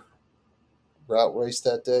other route race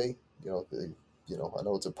that day. I know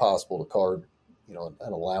it's impossible to card, an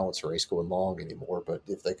allowance race going long anymore, but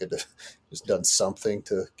if they could have just done something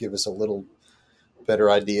to give us a little better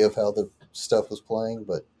idea of how the stuff was playing.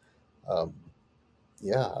 But,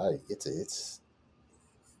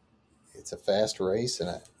 it's a fast race,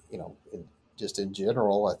 and just in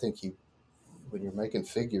general, I think when you're making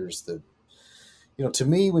figures, to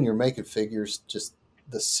me, when you're making figures, just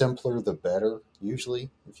the simpler, the better.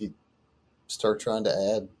 Usually, if you start trying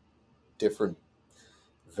to add different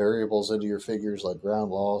variables into your figures, like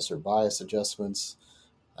ground loss or bias adjustments,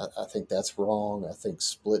 I think that's wrong. I think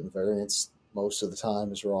split and variance most of the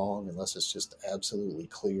time is wrong, unless it's just absolutely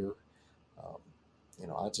clear.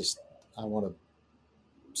 I want a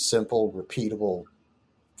simple, repeatable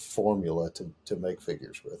formula to make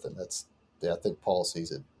figures with, and I think Paul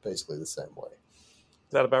sees it basically the same way.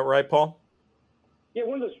 Is that about right, Paul? Yeah,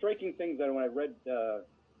 one of the striking things that when I read,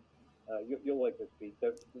 you'll like this, Pete.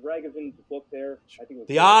 The Ragazin's book there, I think it was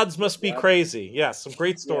The Odds Must Be Crazy. Yes, some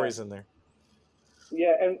great stories in there.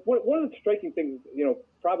 Yeah, and one of the striking things,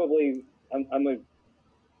 probably I'm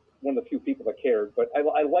one of the few people that cared, but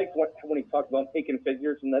I liked when he talked about making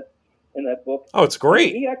figures in that book. Oh, it's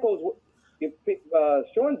great. He echoes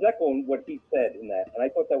Sean's echoing what he said in that, and I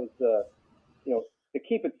thought that was to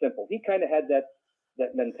keep it simple. He kind of had that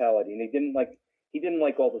mentality, and he didn't like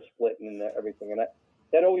all the splitting and everything, and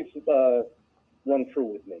that always run true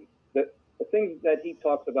with me. The things that he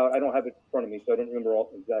talks about, I don't have it in front of me, so I don't remember all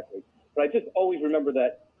exactly, but I just always remember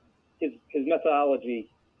that his methodology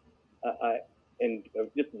and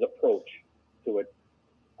just his approach to it.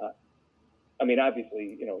 I mean,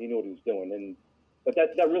 obviously, he knew what he was doing, but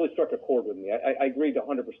that really struck a chord with me. I agreed 100%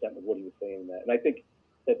 with what he was saying in that, and I think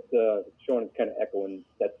that Sean is kind of echoing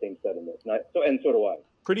that same sentiment, and so do I.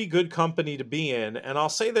 Pretty good company to be in, and I'll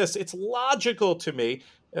say this: it's logical to me.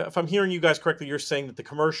 If I'm hearing you guys correctly, you're saying that the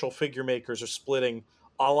commercial figure makers are splitting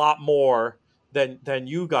a lot more than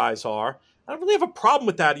you guys are. I don't really have a problem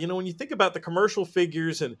with that. When you think about the commercial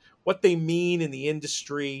figures and what they mean in the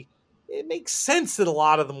industry, it makes sense that a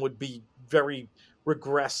lot of them would be very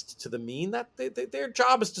regressed to the mean. That their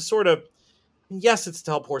job is to sort of, yes, it's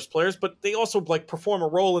to help horse players, but they also perform a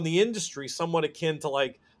role in the industry, somewhat akin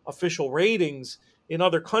to official ratings in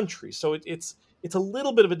other countries. So it's a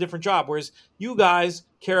little bit of a different job. Whereas you guys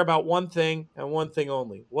care about one thing and one thing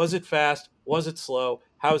only: was it fast? Was it slow?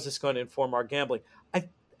 How is this going to inform our gambling?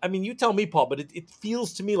 I mean, you tell me, Paul, but it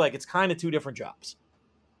feels to me like it's kind of two different jobs.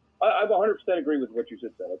 I 100% agree with what you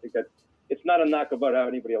just said. I think that it's not a knock about how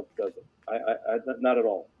anybody else does it. I not at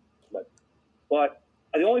all. But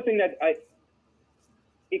the only thing that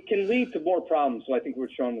it can lead to more problems. So I think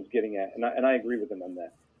what Sean was getting at, and I agree with him on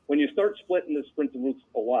that. When you start splitting the sprints and routes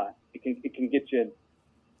a lot, it can get you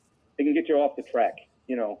off the track.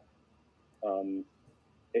 It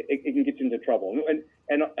can get you into trouble.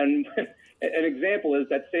 And an example is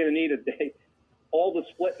that Santa Anita day. All the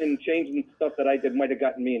splitting and changing stuff that I did might have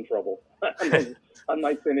gotten me in trouble on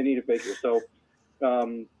my Santa Anita figure. So,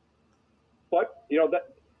 but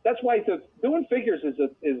that's why doing figures is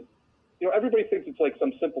everybody thinks it's like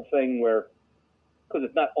some simple thing where, because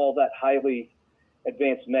it's not all that highly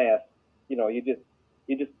advanced math, it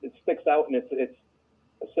sticks out and it's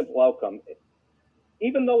a simple outcome.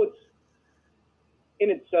 Even though it's in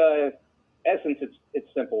its essence,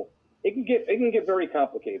 it's simple. It can get very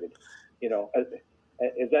complicated,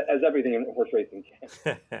 as everything in horse racing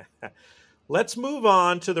can. Let's move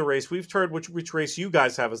on to the race. We've heard which race you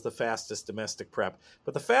guys have as the fastest domestic prep.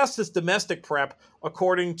 But the fastest domestic prep,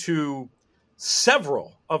 according to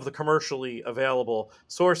several of the commercially available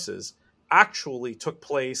sources, actually took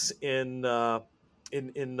place in northern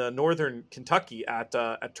Kentucky at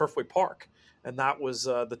Turfway Park. And that was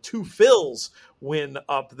the Two Phils win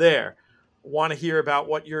up there. Want to hear about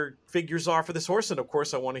what your figures are for this horse, and of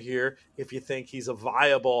course I want to hear if you think he's a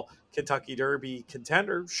viable Kentucky Derby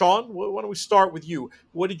contender. Sean, why don't we start with you?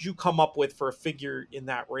 What did you come up with for a figure in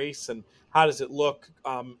that race, and how does it look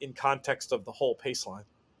in context of the whole pace line?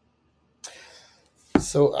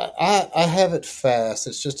 So I have it fast.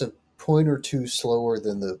 It's just a point or two slower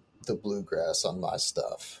than the bluegrass on my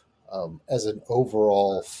stuff as an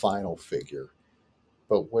overall final figure,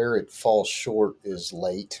 but where it falls short is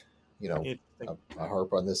late. I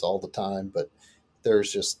harp on this all the time, but there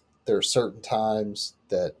are certain times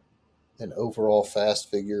that an overall fast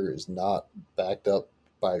figure is not backed up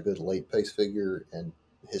by a good late pace figure, and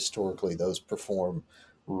historically those perform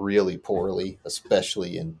really poorly,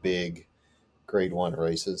 especially in big Grade 1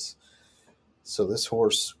 races. So this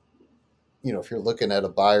horse, if you're looking at a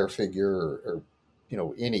buyer figure or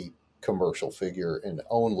any commercial figure and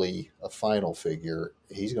only a final figure,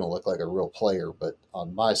 he's going to look like a real player, but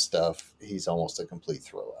on my stuff he's almost a complete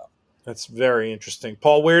throwout. That's very interesting.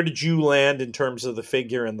 Paul, where did you land in terms of the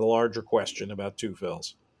figure and the larger question about Two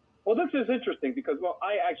Phils? Well, this is interesting because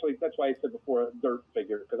that's why I said before a dirt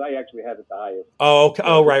figure, because I actually had it the highest. Oh, okay.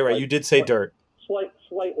 Right. You did say dirt.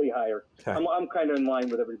 Slightly higher. Okay. I'm kind of in line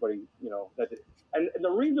with everybody, and the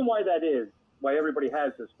reason why everybody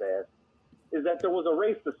has this fast is that there was a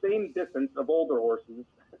race the same distance of older horses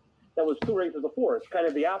that was 2 races before. It's kind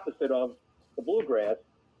of the opposite of the bluegrass.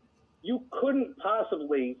 You couldn't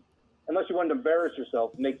possibly, unless you wanted to embarrass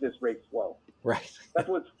yourself, make this race slow. Right. That's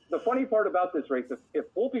what's the funny part about this race. If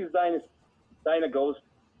Wolfie's Dyna Ghost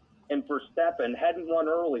and Verstappen hadn't run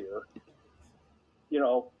earlier,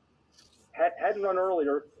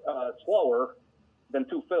 slower than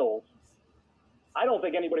Two Phils, I don't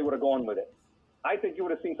think anybody would have gone with it. I think you would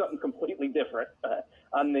have seen something completely different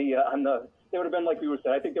on the. They would have been like we were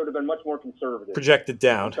saying. I think they would have been much more conservative. Projected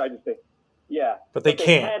down. Tried to say, yeah, but they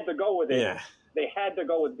can't. They had to go with it. Yeah. They had to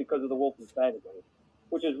go with it because of the Wolfie's Dyna Ghost,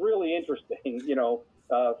 which is really interesting,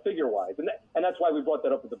 figure wise, and that's why we brought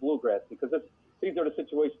that up with the bluegrass, because these are the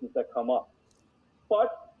situations that come up.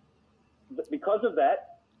 But because of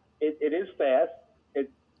that, it is fast.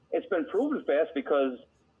 It's been proven fast because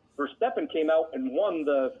Verstappen came out and won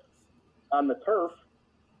on the turf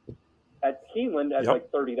at Keeneland as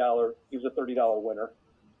 $30. He was a $30 winner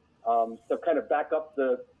to kind of back up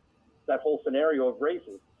that whole scenario of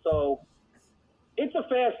races. So it's a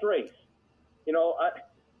fast race.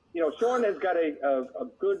 Sean has got a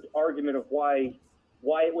good argument of why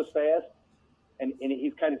it was fast, and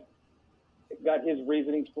he's kind of got his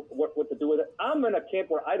reasonings for what to do with it. I'm in a camp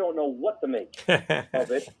where I don't know what to make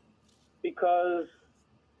of it, because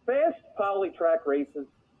fast poly track races,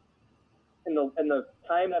 in the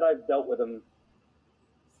time that I've dealt with them,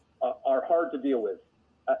 are hard to deal with.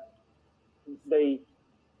 They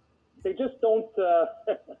just don't.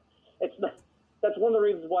 It's not. That's one of the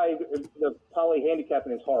reasons why the poly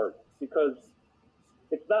handicapping is hard, because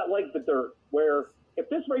it's not like the dirt, where if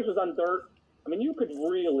this race was on dirt, I mean, you could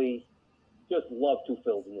really just love two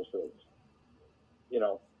fills in this race.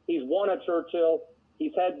 He's won at Churchill.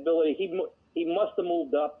 He's had ability. He must have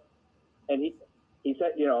moved up, and he's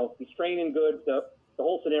had, he's training good. The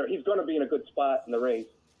whole scenario, he's going to be in a good spot in the race.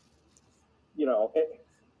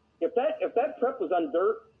 If that prep was on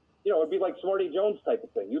dirt, it'd be like Smarty Jones type of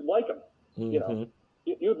thing. You'd like him. Mm-hmm.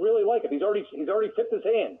 You'd really like it. He's already tipped his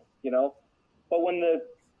hand. But when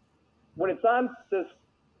it's on this,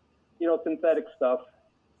 synthetic stuff,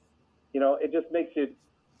 it just makes you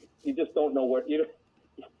just don't know where you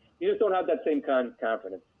just don't have that same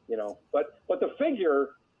confidence. But the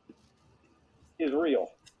figure is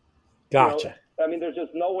real. Gotcha. I mean, there's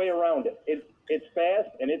just no way around it. It's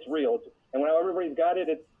fast and it's real. And when everybody's got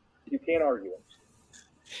it, you can't argue it.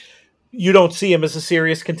 You don't see him as a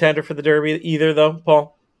serious contender for the Derby either, though,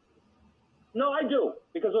 Paul? No, I do,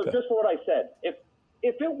 because just for what I said. If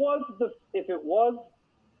it was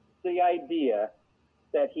the idea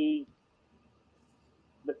that he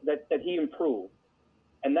improved,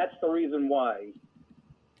 and that's the reason why,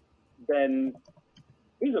 then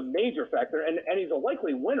he's a major factor, and he's a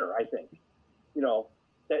likely winner, I think.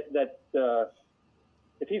 That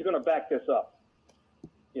if he's going to back this up,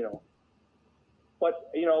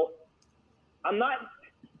 But I'm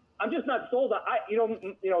just not sold on.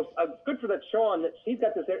 Good for that Sean that he's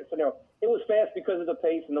got this scenario. It was fast because of the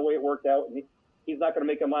pace and the way it worked out, and he's not going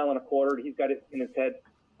to make a mile and a quarter. He's got it in his head.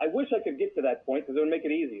 I wish I could get to that point, because it would make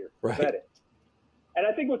it easier. Right. Bet it. And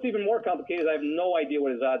I think what's even more complicated is I have no idea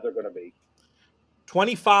what his odds are going to be.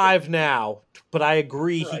 25 now, but I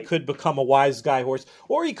agree he could become a wise guy horse,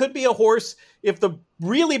 or he could be a horse if the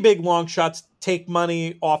really big long shots take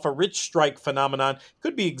money off a Rich Strike phenomenon.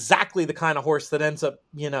 Could be exactly the kind of horse that ends up,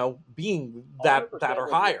 being that or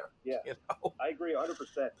higher. Yeah, I agree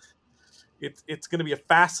 100%. It's going to be a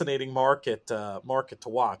fascinating market to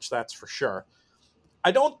watch. That's for sure.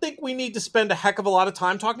 I don't think we need to spend a heck of a lot of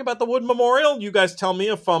time talking about the Wood Memorial. You guys tell me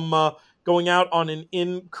if I'm going out on an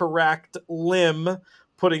incorrect limb,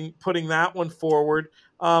 putting that one forward.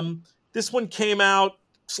 This one came out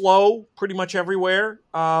slow pretty much everywhere,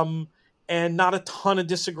 and not a ton of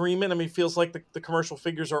disagreement. I mean, it feels like the commercial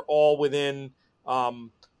figures are all within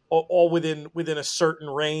within a certain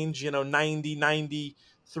range, 90,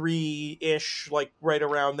 93-ish, like right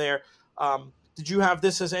around there. Did you have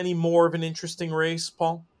this as any more of an interesting race,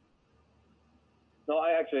 Paul? No,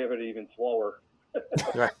 I actually have it even slower.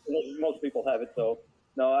 Right. Most people have it, so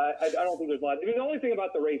no, I don't think there's a lot. I mean, the only thing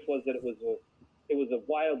about the race was that it was a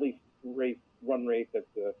wildly run race that's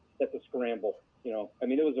a scramble. I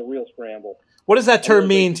mean, it was a real scramble. What does that term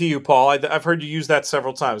mean to you, Paul? I've heard you use that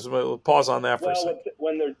several times. We'll pause on that for a second.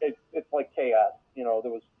 When it's like chaos. There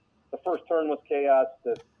was the first turn was chaos,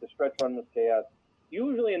 the stretch run was chaos.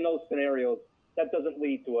 Usually in those scenarios, that doesn't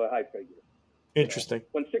lead to a high figure. Interesting.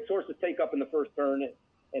 When 6 horses take up in the first turn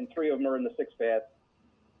and 3 of them are in the 6th fast,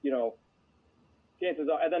 chances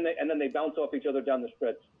are, and then they bounce off each other down the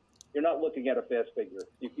stretch. You're not looking at a fast figure.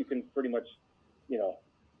 You can pretty much,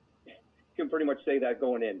 say that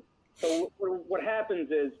going in. So what happens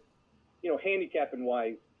is, handicapping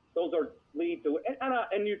wise, those are lead to,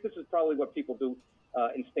 this is probably what people do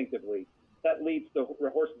instinctively. That leads to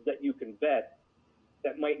horses that you can bet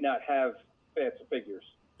that might not have fast figures.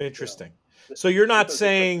 Interesting. So you're not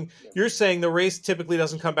saying, you're saying the race typically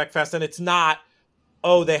doesn't come back fast, and it's not,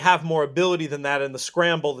 they have more ability than that in the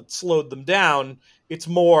scramble that slowed them down. It's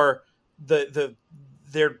more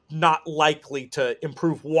they're not likely to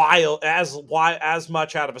improve as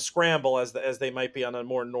much out of a scramble as they might be on a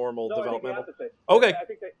more normal developmental. Okay. I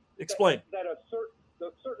think explain. That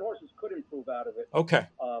certain horses could improve out of it. Okay.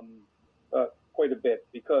 Quite a bit,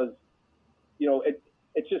 because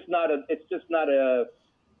it's just not a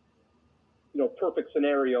perfect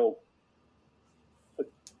scenario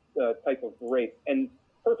type of race, and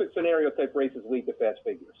perfect scenario type races lead to fast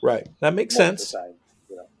figures. Right. That makes sense. Time,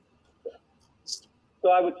 So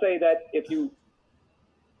I would say that if you,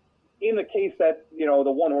 in the case that,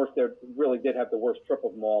 the one horse there really did have the worst trip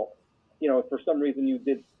of them all, if for some reason you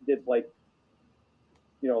did like,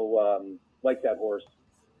 like that horse,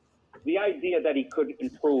 the idea that he could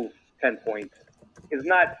improve 10 points is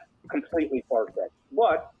not completely far-fetched,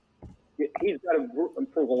 but he's got to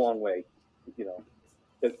improve a long way, to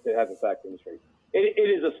have a factor in this race. It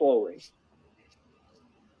is a slow race.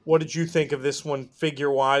 What did you think of this one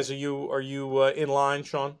figure-wise? Are you in line,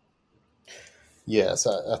 Sean? Yes,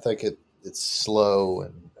 I think it's slow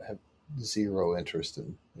and have zero interest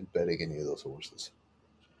in betting any of those horses.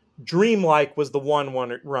 Dreamlike was the one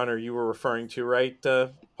runner you were referring to, right,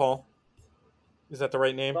 Paul? Is that the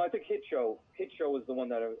right name? No, I think Hit Show. Hit Show was the one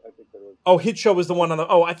that I think there was. Oh, Hit Show was the one on the.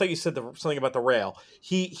 Oh, I thought you said something about the rail.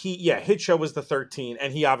 Hit Show was the 13,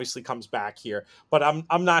 and he obviously comes back here. But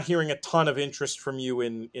I'm not hearing a ton of interest from you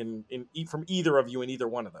from either of you in either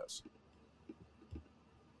one of those.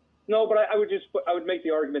 No, but I would make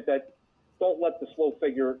the argument that don't let the slow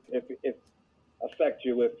figure if affect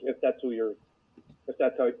you if that's who you're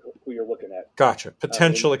looking at. Gotcha.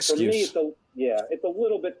 Potential excuse. For me, it's a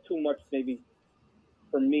little bit too much maybe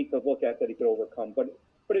for me to look at that he could overcome. But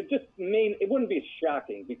it wouldn't be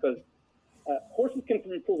shocking because horses can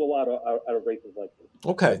improve a lot out of races like this.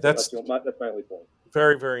 Okay, that's my only point.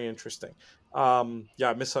 Very, very interesting.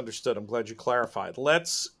 I misunderstood. I'm glad you clarified.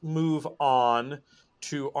 Let's move on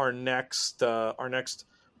to our next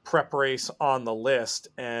prep race on the list,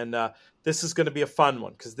 and this is going to be a fun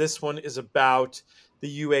one because this one is about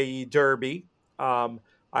the UAE Derby.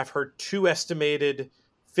 I've heard 2 estimated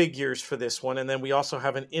figures for this one, and then we also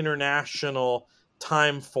have an international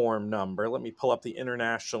time form number. Let me pull up the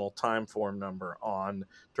international time form number on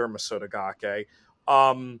Derma Sotogake.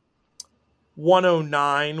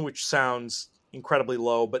 109, which sounds incredibly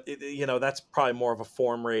low, but that's probably more of a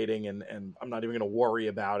form rating, and I'm not even going to worry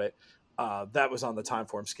about it. That was on the time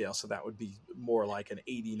form scale, so that would be more like an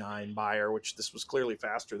 89 buyer, which this was clearly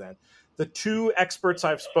faster than. The 2 experts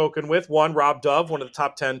I've spoken with, one, Rob Dove, one of the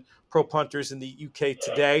top 10 pro punters in the UK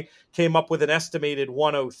today, came up with an estimated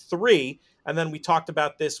 103. And then we talked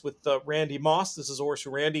about this with Randy Moss. This is a horse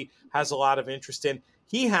who Randy has a lot of interest in.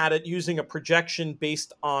 He had it using a projection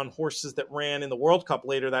based on horses that ran in the World Cup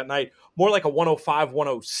later that night, more like a 105,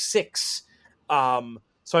 106. So,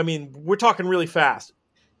 I mean, we're talking really fast.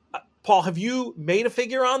 Paul, have you made a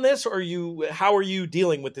figure on this, or how are you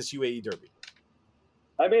dealing with this UAE Derby?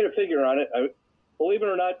 I made a figure on it. Believe it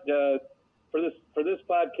or not, for this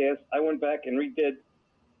podcast, I went back and redid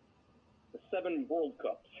the 7 World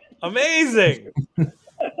Cups. Amazing. The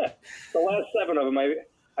last 7 of them, I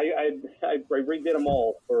redid them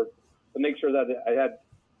all to make sure that I had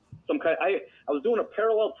some kind. I was doing a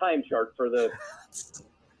parallel time chart for the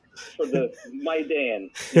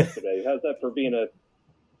Maidan yesterday. How's that for being a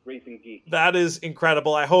racing geek? That is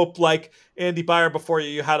incredible. I hope, like Andy Beyer before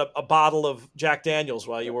you had a bottle of Jack Daniels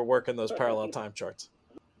while you were working those parallel time charts.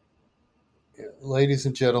 Ladies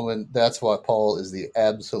and gentlemen, that's why Paul is the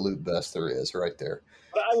absolute best there is, right there.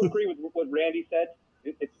 But I would agree with what Randy said.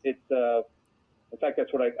 It's in fact,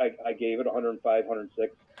 that's what I gave it, 105,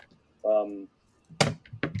 106.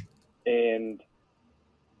 And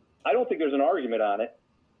I don't think there's an argument on it.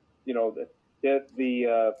 The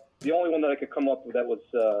only one that I could come up with that was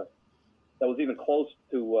even close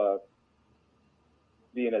to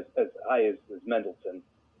being as high as Mendelssohn.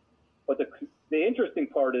 But the interesting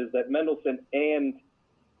part is that Mendelssohn and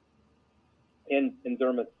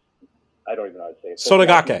Dermot, I don't even know how to say it.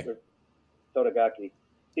 Sotogake.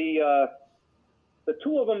 The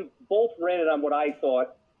 2 of them both ran it on what I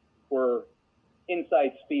thought were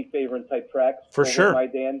inside speed favoring type tracks. For sure.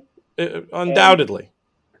 Maidan. Undoubtedly.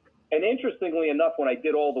 And interestingly enough, when I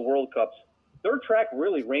did all the World Cups, their track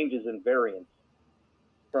really ranges in variance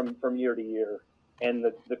from year to year. And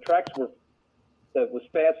the tracks that was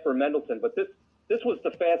fast for Mendelssohn, but this was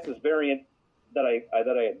the fastest variant that I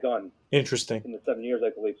had done. Interesting. In the 7 years,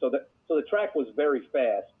 I believe. So the track was very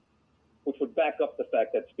fast, which would back up the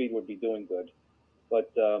fact that speed would be doing good.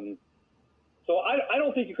 But so I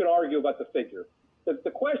don't think you can argue about the figure.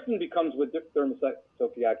 The question becomes with Derma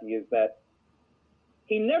Sotogake is that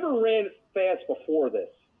he never ran fast before this.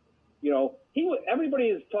 Everybody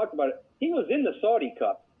has talked about it. He was in the Saudi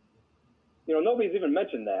Cup. Nobody's even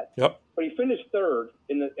mentioned that. Yep. But he finished 3rd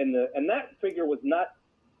and that figure was not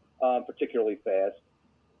particularly fast.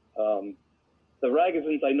 The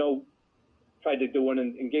Ragozins I know tried to do one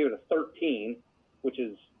and gave it a 13, which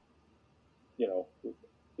is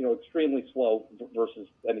extremely slow versus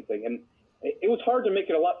anything. And it was hard to make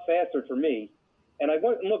it a lot faster for me. And I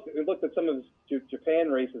went and looked at some of his Japan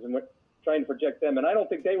races and went trying to project them, and I don't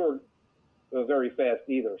think they were very fast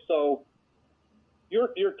either. So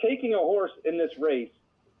you're taking a horse in this race.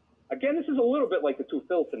 Again, this is a little bit like the 2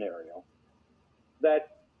 Phil scenario,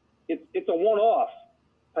 that it's a one-off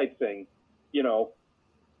type thing,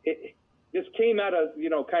 this came out of,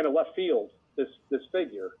 kind of left field, this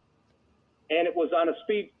figure. And it was on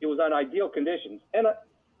it was on ideal conditions. And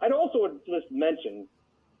I'd also just mention,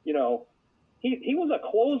 he was a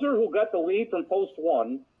closer who got the lead from post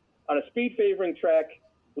one on a speed favoring track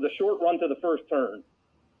with a short run to the first turn.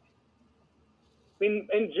 I mean,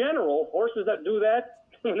 in general, horses that do that,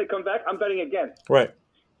 when they come back, I'm betting against. Right.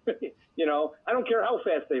 I don't care how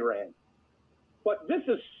fast they ran. But this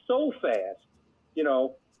is so fast,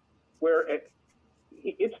 where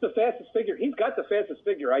it's the fastest figure. He's got the fastest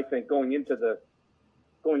figure, I think, going into the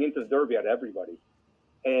Derby out of everybody.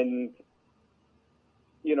 And,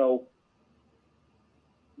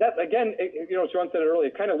 that, again, Sean said it earlier,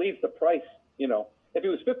 it kind of leaves the price, If he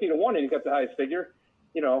was 50-1 and he got the highest figure,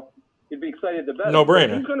 you'd be excited to bet. No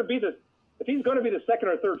brainer. If he's going to be the second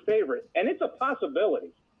or third favorite, and it's a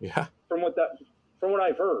possibility. Yeah. From what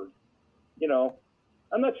I've heard,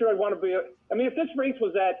 I'm not sure I'd want to be. If this race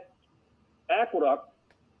was at Aqueduct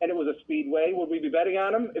and it was a speedway, would we be betting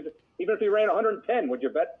on him? Even if he ran 110, would you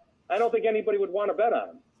bet? I don't think anybody would want to bet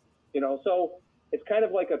on him. So it's kind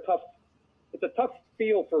of like it's a tough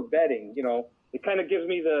feel for betting. It kind of gives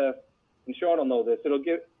me and Sean will know this.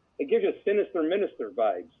 It gives you Sinister Minister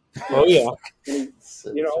vibes. Oh yeah.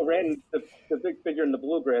 Ran the big figure in the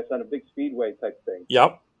Bluegrass on a big speedway type thing.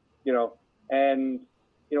 Yep. And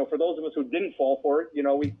for those of us who didn't fall for it, to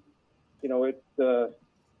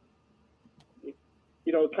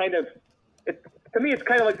me, it's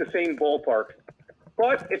kind of like the same ballpark.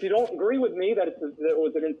 But if you don't agree with me that it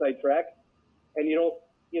was an inside track, and you don't,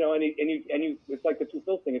 it's like the two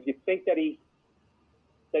Phils thing. If you think that he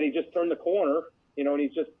just turned the corner, and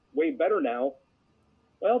he's just way better now,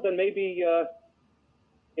 well, then maybe,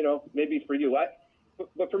 maybe for you.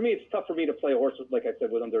 But for me, it's tough for me to play a horse, like I said,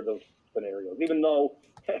 under those scenarios. Even though,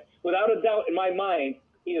 without a doubt in my mind,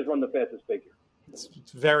 he has run the fastest figure. It's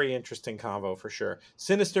very interesting convo for sure.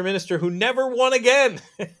 Sinister Minister, who never won again,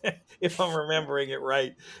 if I'm remembering it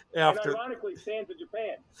right. And ironically, stands in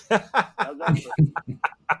Japan. That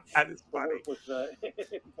is funny.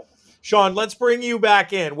 Sean, let's bring you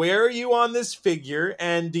back in. Where are you on this figure?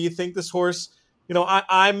 And do you think this horse,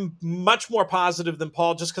 I'm much more positive than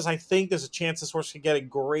Paul just because I think there's a chance this horse could get a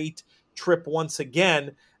great trip once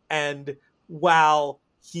again. And while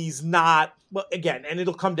he's not, well, again, and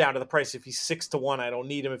it'll come down to the price. If he's 6-1, I don't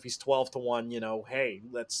need him. If he's 12-1, hey,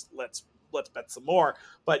 let's bet some more.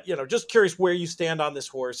 But, just curious where you stand on this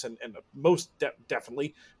horse and most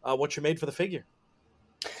definitely what you made for the figure.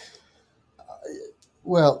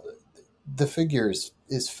 Well, the figure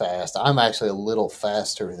is fast. I'm actually a little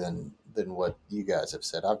faster than what you guys have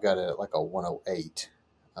said. I've got it at like a 108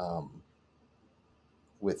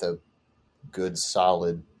 with a good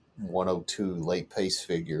solid 102 late pace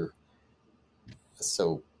figure.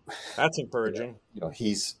 So that's encouraging.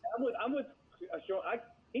 He's. I'm with Sean.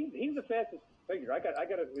 He's the fastest figure. I got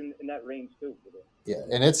it in that range too. Yeah,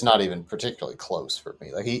 and it's not even particularly close for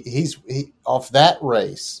me. Like he's off that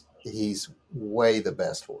race, he's way the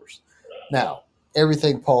best horse. Now,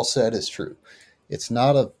 everything Paul said is true. It's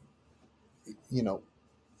not a,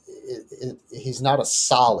 he's not a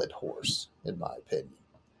solid horse in my opinion.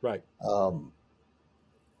 Right.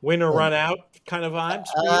 Win or run out kind of vibes?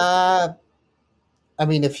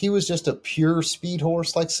 If he was just a pure speed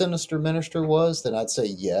horse like Sinister Minister was, then I'd say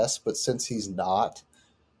yes. But since he's not,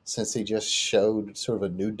 since he just showed sort of a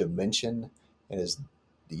new dimension and he's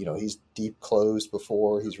deep closed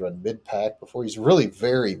before, he's run mid-pack before, he's really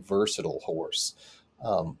very versatile horse.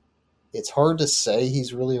 It's hard to say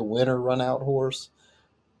he's really a win or run out horse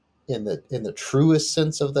in the truest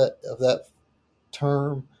sense of that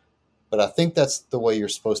term. But I think that's the way you're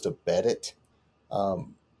supposed to bet it.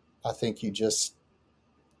 I think you just,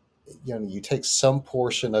 you take some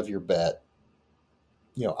portion of your bet.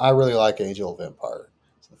 I really like Angel of Empire.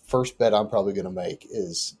 So the first bet I'm probably going to make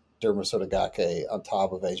is Dermasotogake on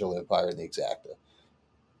top of Angel of Empire in the exacta.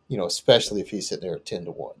 Especially if he's sitting there at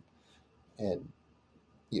 10-1. And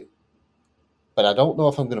but I don't know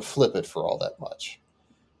if I'm going to flip it for all that much.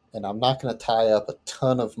 And I'm not going to tie up a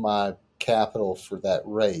ton of my capital for that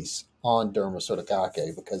race on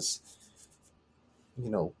Dermasotogake because,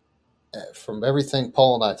 from everything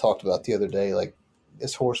Paul and I talked about the other day, like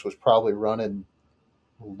this horse was probably running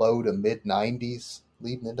low to mid 90s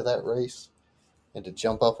leading into that race. And to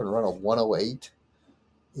jump up and run a 108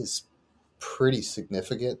 is pretty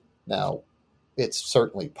significant. Now, it's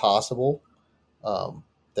certainly possible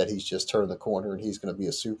that he's just turned the corner and he's going to be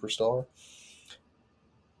a superstar.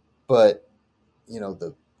 But,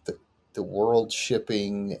 the world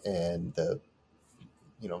shipping and the,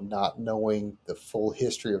 not knowing the full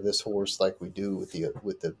history of this horse like we do with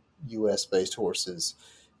the U.S. based horses,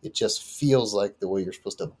 it just feels like the way you're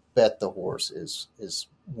supposed to bet the horse is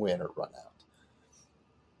win or run out.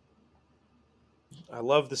 I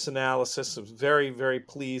love this analysis. I'm very, very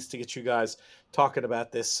pleased to get you guys talking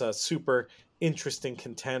about this super interesting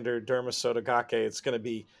contender, Dermasotogake. It's going to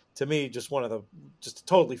be, to me, just a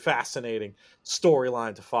totally fascinating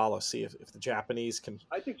storyline to follow. See if the Japanese can.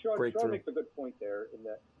 I think Sean makes a good point there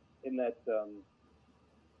in that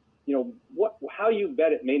how you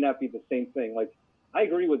bet it may not be the same thing. Like, I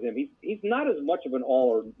agree with him. He's not as much of an all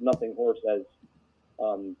or nothing horse as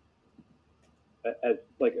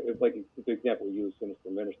the example we used, Sinister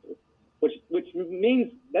Minister, which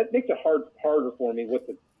means that makes it harder for me what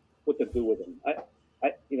to do with him.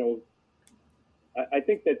 I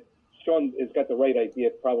think that Sean has got the right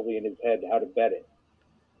idea probably in his head how to bet it,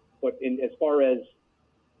 but as far as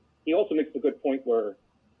he also makes a good point where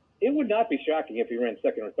it would not be shocking if he ran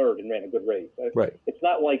second or third and ran a good race. Right. It's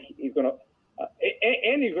not like he's going to,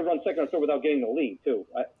 and he's going to run second or third without getting the lead too.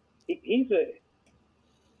 He's a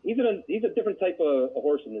different type of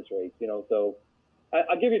horse in this race, So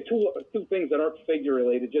I'll give you two things that aren't figure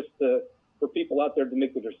related, just for people out there to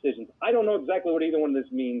make the decisions. I don't know exactly what either one of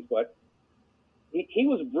this means, but he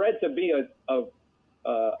was bred to be a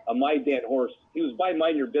Maidan horse. He was by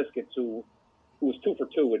Mind Your Biscuits, who was 2 for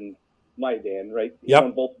 2 in Maidan, right?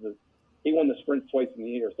 Yep. He won the sprint twice in the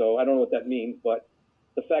year, so I don't know what that means, but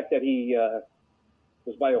the fact that he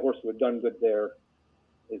was by a horse who had done good there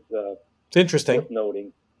is it's interesting. Worth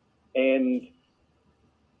noting. And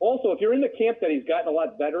also, if you're in the camp that he's gotten a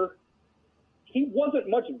lot better, he wasn't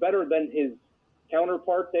much better than his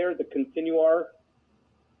counterpart there, the Continuar,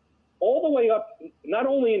 all the way up, not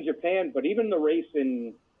only in Japan, but even the race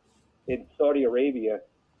in Saudi Arabia,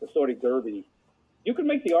 the Saudi Derby. You could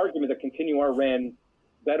make the argument that Continuar ran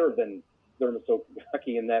better than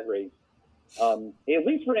Dermasotogake in that race. He at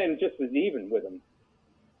least ran just as even with him.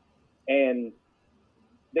 And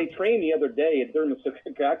they trained the other day at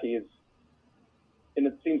Dermasotogake and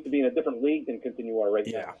it seems to be in a different league than Continuar right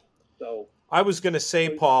now. So I was going to say,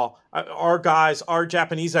 Paul, our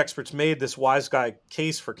Japanese experts made this wise guy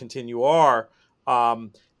case for Continuar,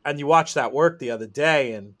 and you watched that work the other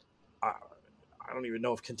day, and I don't even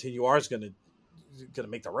know if Continuar is going to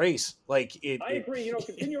make the race. I agree.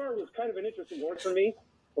 Continuar was kind of an interesting horse for me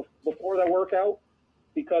before that workout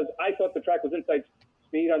because I thought the track was inside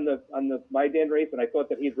speed on the Maidan race, and I thought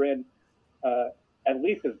that he'd ran at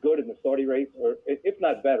least as good in the Saudi race, or if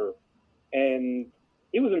not better. And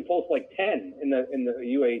he was in post 10 in the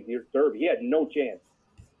UAE Derby. He had no chance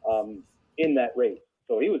in that race.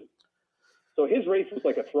 So his race was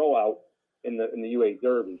like a throwout in the UAE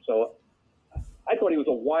Derby. So I thought he was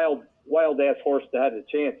a wild ass horse that had a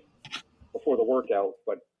chance before the workout.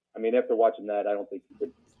 But I mean, after watching that, I don't think he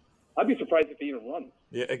could. I'd be surprised if he even runs.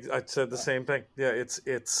 Yeah, I said the same thing. Yeah, it's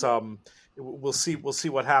we'll see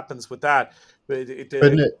what happens with that. But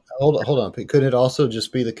hold on. Couldn't it also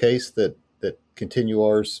just be the case that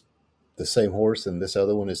Continuar's the same horse and this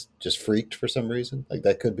other one is just freaked for some reason? Like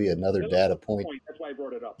that could be another data point. That's why I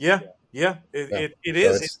brought it up. Yeah. It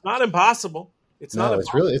is. It's not impossible. It's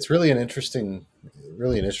really an interesting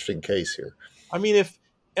case here. I mean,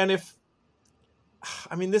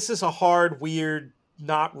 this is a hard, weird,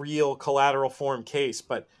 not real collateral form case,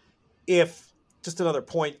 but if just another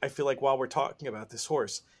point, I feel like while we're talking about this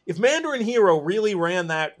horse, if Mandarin Hero really ran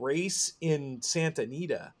that race in Santa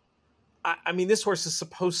Anita, I mean, this horse is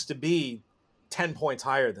supposed to be 10 points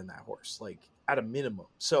higher than that horse, like at a minimum.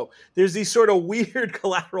 So there's these sort of weird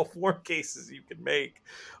collateral form cases you can make.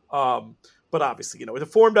 But obviously, the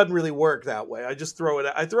form doesn't really work that way. I throw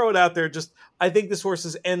it out there. I think this horse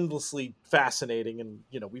is endlessly fascinating. And,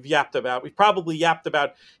 we've probably yapped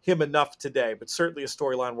about him enough today, but certainly a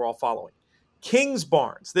storyline we're all following. King's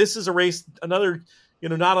Barnes. This is a race, another,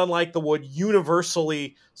 not unlike the Wood,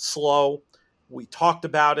 universally slow. We talked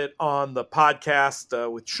about it on the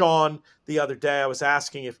podcast with Sean the other day. I was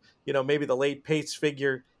asking if, maybe the late pace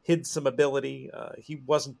figure hid some ability. He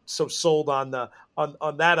wasn't so sold on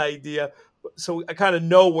that idea. So I kind of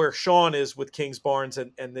know where Sean is with King's Barnes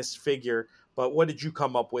and this figure. But what did you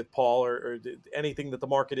come up with, Paul, or anything that the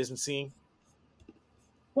market isn't seeing?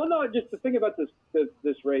 Well, no, just the thing about this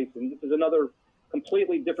race, and this is another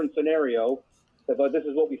completely different scenario, but this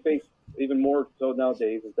is what we face even more so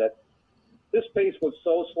nowadays, is that this pace was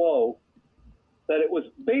so slow that it was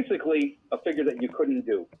basically a figure that you couldn't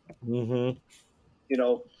do. Mm-hmm.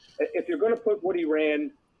 If you're going to put what he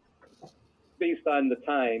ran based on the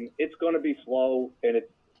time, it's going to be slow, and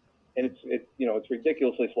it's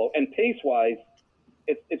ridiculously slow. And pace wise,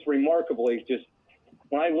 it's remarkably just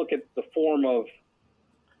when I look at the form of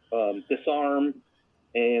Disarm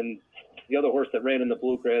and the other horse that ran in the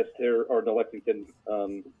Bluegrass here, or the Lexington,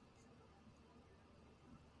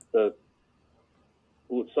 the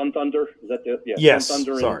Sun Thunder, is that the Yes, Sun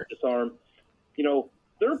Thunder sorry. and Disarm.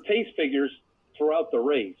 Their pace figures throughout the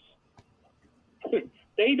race,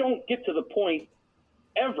 they don't get to the point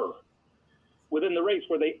ever within the race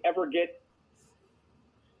where they ever get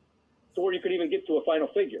to where you could even get to a final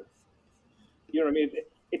figure. You know what I mean?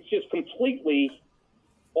 It's just completely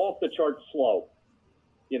off the chart slow.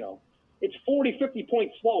 It's 40, 50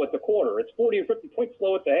 points slow at the quarter. It's 40 or 50 points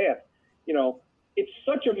slow at the half. It's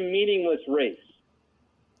such a meaningless race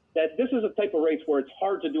that this is a type of race where it's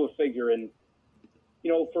hard to do a figure. And,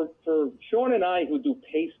 for Sean and I who do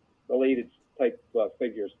pace-related type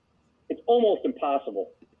figures, it's almost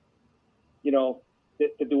impossible,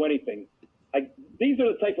 to do anything. These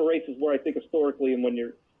are the type of races where I think historically, and when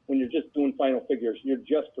you're just doing final figures, you're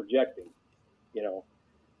just projecting. You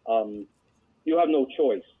have no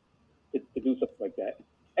choice to do something like that.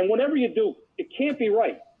 And whatever you do, it can't be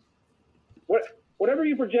right. Whatever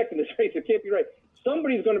you project in this race, it can't be right.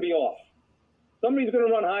 Somebody's going to be off. Somebody's going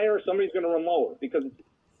to run higher. Somebody's going to run lower because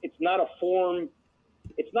it's not a form.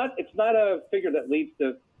 It's not a figure that leads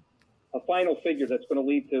to a final figure that's going to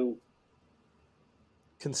lead to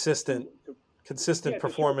consistent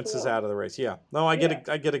performances out of the race. Yeah, no, I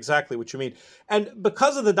get exactly what you mean. And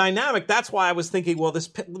because of the dynamic, that's why I was thinking, well,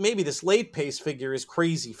 maybe this late pace figure is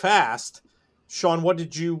crazy fast. Sean, what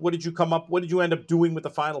did you come up? What did you end up doing with the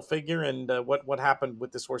final figure, and what happened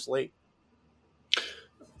with this horse late?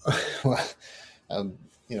 Well,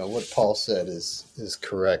 what Paul said is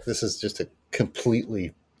correct. This is just a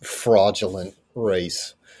completely fraudulent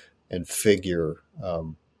race and figure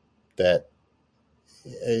that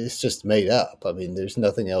it's just made up. I mean, there's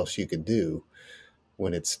nothing else you can do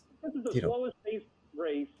when it's. This is the slowest paced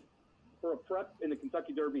race for a prep in the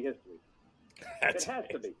Kentucky Derby history. It has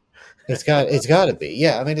to be. It's got to be.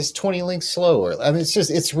 Yeah, I mean, it's 20 lengths slower. I mean,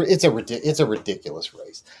 it's a ridiculous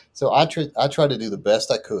race. So I tried to do the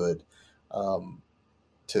best I could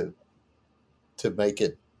to make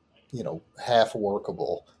it, half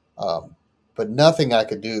workable. But nothing I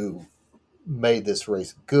could do made this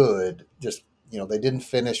race good. Just, they didn't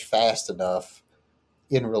finish fast enough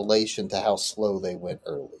in relation to how slow they went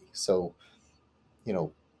early. So,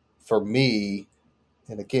 for me,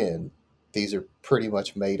 and again, these are pretty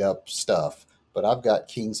much made up stuff, but I've got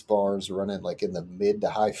King's Barnes running like in the mid to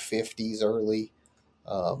high 50s early,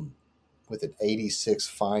 with an 86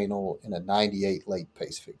 final and a 98 late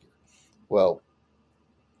pace figure. Well,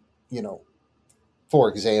 for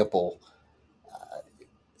example,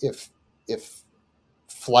 if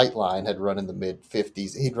Flightline had run in the mid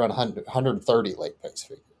 50s, he'd run 130 late pace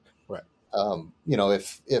figure. Right.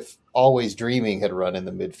 If Always Dreaming had run in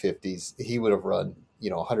the mid 50s, he would have run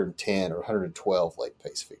 110 or 112 late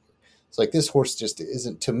pace figure. It's like this horse just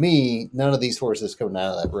isn't, to me, none of these horses coming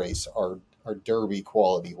out of that race are Derby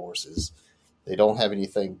quality horses. They don't have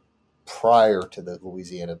anything prior to the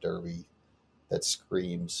Louisiana Derby that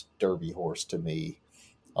screams Derby horse to me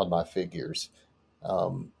on my figures.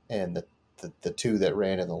 And the two that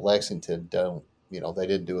ran in the Lexington don't, they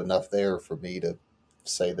didn't do enough there for me to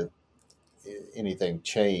say that anything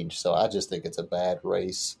changed. So I just think it's a bad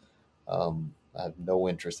race. I have no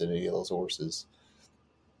interest in any of those horses.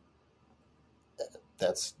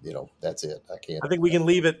 That's it. I can't. I think we can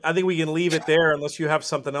leave it there unless you have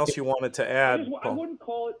something else you wanted to add.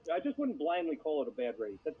 I just wouldn't blindly call it a bad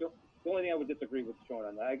race. That's the only thing I would disagree with Sean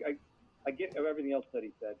on that. I get everything else that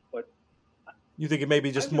he said, but you think it may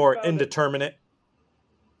be just more indeterminate?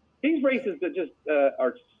 These races that just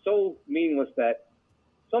are so meaningless that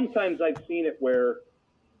sometimes I've seen it where,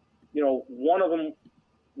 one of them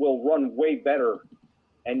will run way better,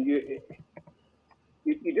 and you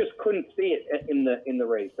just couldn't see it in the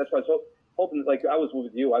race. That's why I was hoping, like I was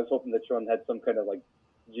with you, I was hoping that Sean had some kind of like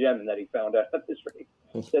gem that he found out of this race.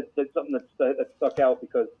 That's something that stuck out,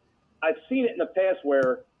 because I've seen it in the past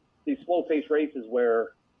where these slow pace races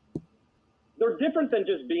where they're different than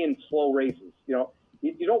just being slow races. You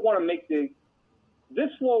don't want to make this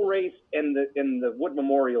slow race and the Wood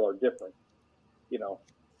Memorial are different. The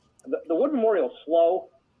Wood Memorial is slow.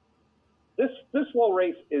 This slow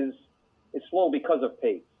race is slow because of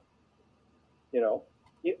pace.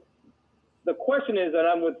 The question is, and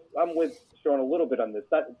I'm with Sean a little bit on this,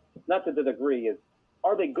 not to the degree, is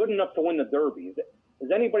are they good enough to win the Derby? Is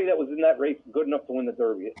anybody that was in that race good enough to win the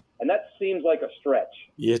Derby? And that seems like a stretch.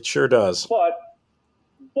 It sure does.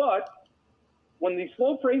 But when these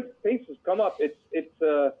slow paces come up, it's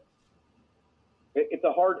a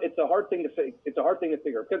hard thing to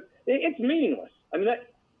figure, because it's meaningless. I mean,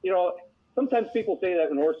 sometimes people say that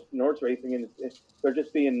in horse racing, and they're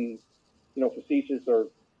just being facetious or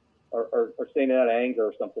saying it out of anger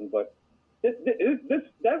or something, but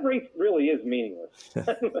that race really is meaningless.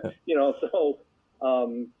 So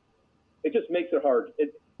it just makes it hard.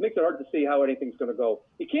 It makes it hard to see how anything's going to go.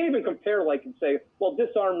 You can't even compare and say, well, this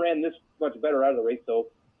arm ran this much better out of the race, so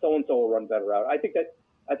and so will run better out. I think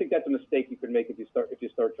that's a mistake you could make if you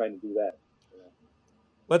start trying to do that.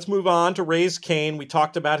 Let's move on to Raised Cane. We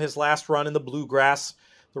talked about his last run in the Bluegrass.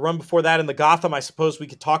 The run before that in the Gotham, I suppose we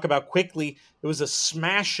could talk about quickly. It was a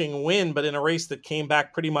smashing win, but in a race that came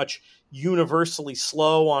back pretty much universally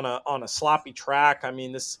slow on a sloppy track. I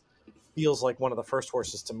mean, this feels like one of the first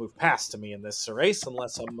horses to move past to me in this race,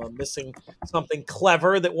 unless I'm missing something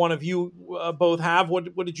clever that one of you both have.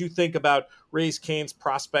 What did you think about Raised Cane's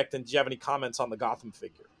prospect, and do you have any comments on the Gotham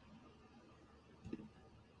figure?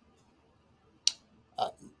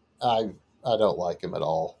 I don't like him at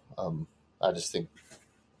all. I just think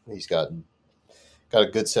he's got a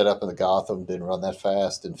good setup in the Gotham, didn't run that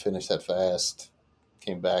fast, didn't finish that fast,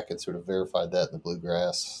 came back and sort of verified that in the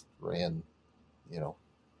Bluegrass, ran,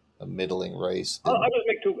 a middling race.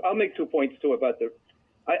 I'll make 2 points too about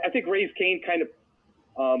I think Raised Cane kind of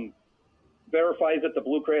verifies that the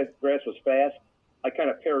Bluegrass was fast. I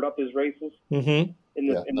kind of paired up his races. Mm-hmm.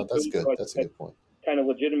 That's good. So that's a good point. Kind of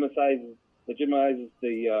legitimizes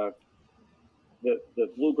the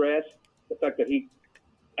Bluegrass. The fact that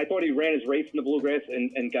I thought he ran his race in the Bluegrass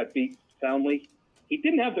and got beat soundly. He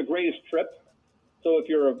didn't have the greatest trip, so if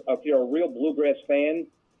you're a real Bluegrass fan,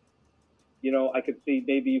 I could see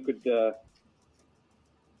maybe you could throw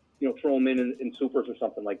him in supers or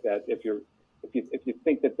something like that if you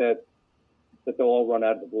think that they'll all run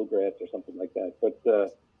out of the Bluegrass or something like that. But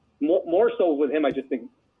more so with him, I just think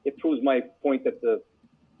it proves my point that the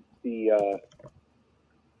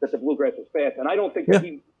Bluegrass is fast, and I don't think that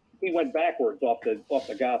he went backwards off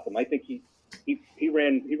the Gotham. I think he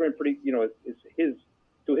ran pretty,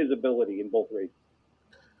 to his ability in both races.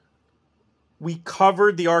 We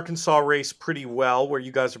covered the Arkansas race pretty well, where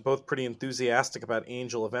you guys are both pretty enthusiastic about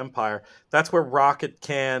Angel of Empire. That's where Rocket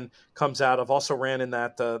Can comes out of. Also ran in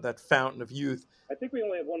that Fountain of Youth. I think we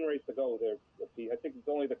only have one race to go there. I think it's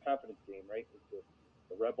only the Confidence Game, right? It's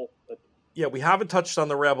the Rebel. Yeah, we haven't touched on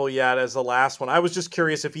the Rebel yet as the last one. I was just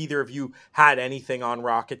curious if either of you had anything on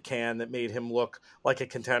Rocket Can that made him look like a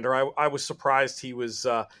contender. I was surprised he was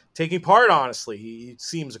taking part, honestly. He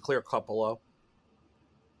seems a clear cut below.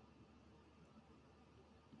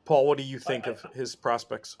 Paul, what do you think of his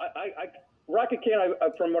prospects? Rocket Can,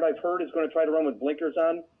 from what I've heard, is going to try to run with blinkers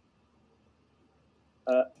on.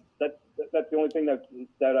 That's the only thing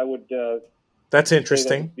that I would. That's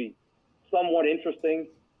interesting. That would be somewhat interesting.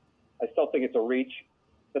 I still think it's a reach.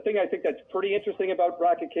 The thing I think that's pretty interesting about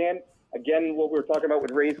Rocket Can, again, what we were talking about with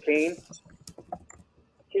Raised Cane,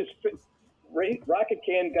 Rocket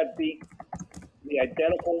Can got beat the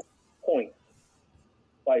identical points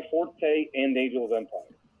by Forte and Angel of Empire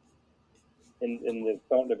in the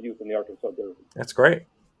Fountain of Youth in the Arkansas Derby. That's great.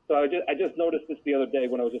 So I just noticed this the other day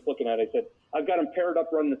when I was just looking at it. I said, I've got them paired up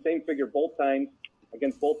running the same figure both times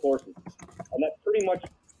against both horses. And that pretty much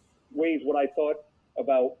weighs what I thought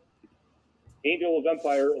about Angel of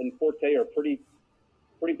Empire and Forte are pretty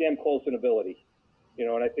damn close in ability.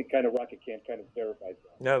 And I think kind of Rocket Can kind of verifies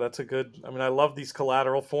that. Yeah, that's a good. I mean, I love these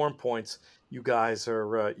collateral form points you guys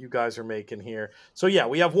are making here. So yeah,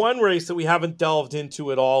 we have one race that we haven't delved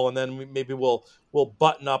into at all, and then maybe we'll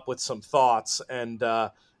button up with some thoughts, and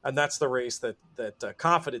that's the race that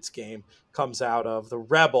Confidence Game comes out of, the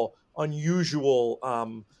Rebel. Unusual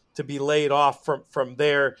to be laid off from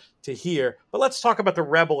there to here, but let's talk about the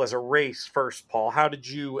Rebel as a race first, Paul. How did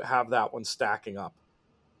you have that one stacking up?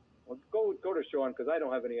 Well, go to Sean, because I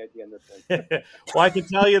don't have any idea on this one. Well, I can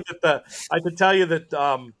tell you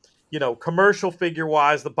that commercial figure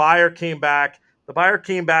wise, the buyer came back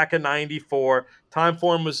in 94. Time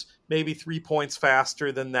form was maybe 3 points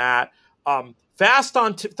faster than that. Fast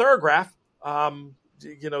on Thorograph.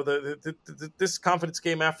 This Confidence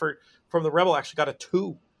Game effort from the Rebel actually got a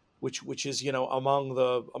 2, which is among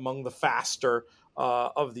the faster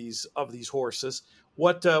of these horses.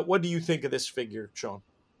 What do you think of this figure, Sean?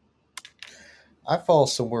 I fall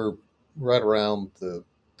somewhere right around the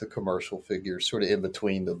commercial figure, sort of in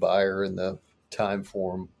between the buyer and the time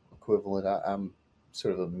form equivalent. I'm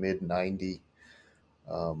sort of a mid 90,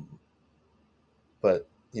 but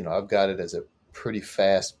I've got it as a pretty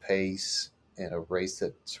fast pace and a race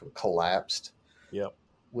that sort of collapsed. Yep.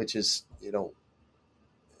 Which is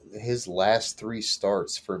his last 3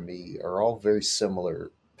 starts for me are all very similar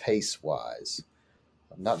pace wise.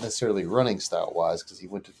 Not necessarily running style wise, because he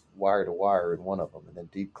went to wire in one of them and then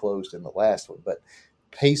deep closed in the last one. But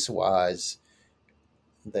pace wise,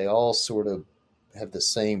 they all sort of have the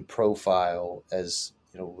same profile as,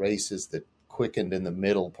 races that quickened in the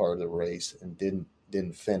middle part of the race and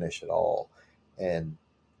didn't finish at all. And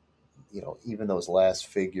even those last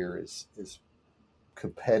figure is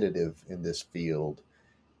competitive in this field.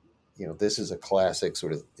 This is a classic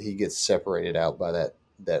sort of, he gets separated out by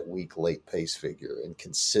that weak late pace figure and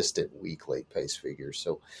consistent weak late pace figure.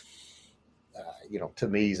 So, to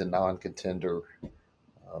me, he's a non-contender.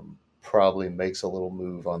 Probably makes a little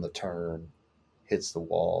move on the turn, hits the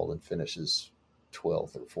wall, and finishes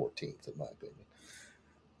 12th or 14th, in my opinion.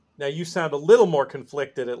 Now, you sound a little more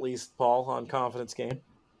conflicted, at least, Paul, on Confidence Game.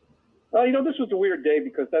 This was a weird day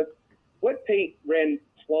because that Wet Paint ran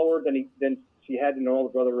slower than she had in all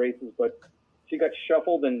the other races, but she got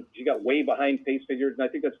shuffled and she got way behind pace figures, and I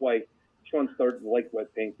think that's why Sean started to like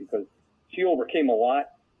Wet Paint, because she overcame a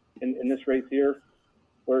lot in this race here,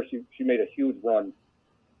 where she made a huge run,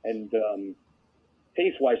 and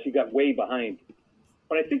pace-wise she got way behind.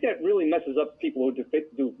 But I think that really messes up people who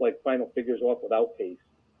do like final figures off without pace,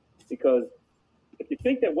 because if you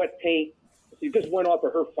think that Wet Paint, if you just went off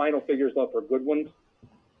of her final figures off her good ones,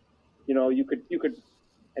 you could,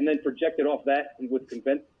 and then project it off that and with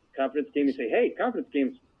Confidence Game, you say, hey, Confidence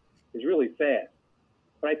Game is really fast.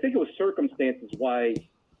 But I think it was circumstances why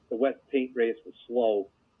the Wet Paint race was slow.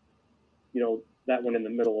 That one in the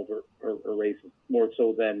middle of her race more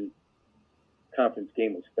so than Confidence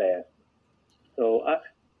Game was fast. So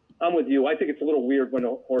I'm with you. I think it's a little weird when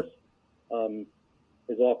a horse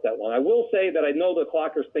is off that long. I will say that I know the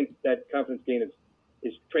clockers think that Confidence Game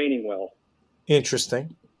is training well.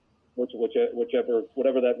 Interesting.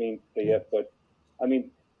 Whatever that means to you. But I mean,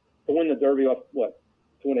 to win the Derby off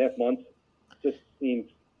 2.5 months just seems,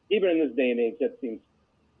 even in this day and age, that seems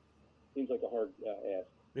like a hard ask.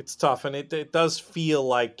 It's tough, and it does feel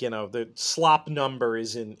like the slop number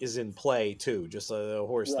is in play too. Just a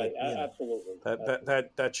horse right, that absolutely.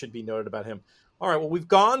 That should be noted about him. All right, well, we've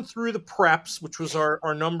gone through the preps, which was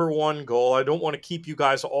our number one goal. I don't want to keep you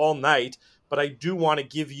guys all night, but I do want to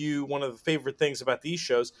give you one of the favorite things about these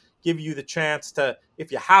shows, give you the chance to,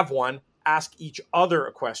 if you have one, ask each other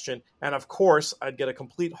a question. And of course, I'd get a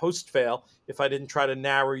complete host fail if I didn't try to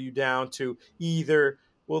narrow you down to either.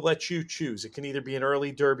 We'll let you choose. It can either be an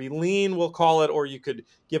early Derby lean, we'll call it, or you could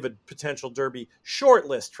give a potential Derby short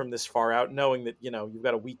list from this far out, knowing that you've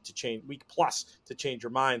got a week plus to change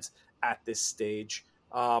your minds at this stage.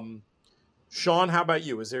 Sean, how about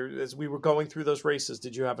you? As we were going through those races,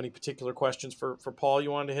 did you have any particular questions for Paul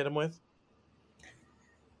you wanted to hit him with?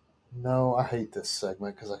 No, I hate this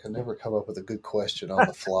segment because I can never come up with a good question on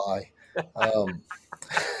the fly.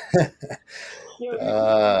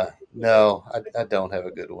 No, I don't have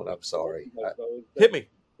a good one. I'm sorry. Hit me.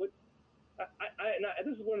 This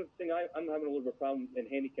is one thing I'm having a little bit of a problem in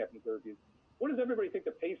handicapping derbies. What does everybody think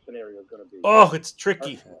the pace scenario is going to be? Oh, it's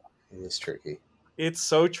tricky. It is tricky. It's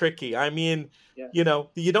so tricky. I mean, you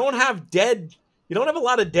don't have a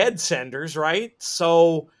lot of dead senders, right?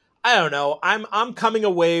 So I don't know. I'm coming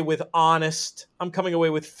away with honest. I'm coming away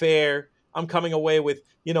with fair. I'm coming away with,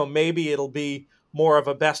 maybe it'll be more of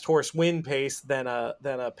a best horse win pace than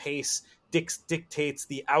a pace dictates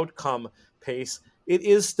the outcome pace. It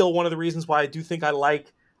is still one of the reasons why I do think I'd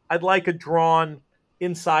like a drawn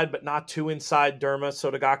inside but not too inside Derma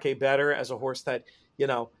Sotogake better as a horse that,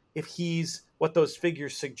 if he's what those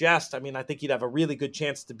figures suggest, I mean, I think he'd have a really good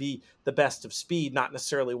chance to be the best of speed, not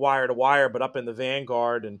necessarily wire to wire, but up in the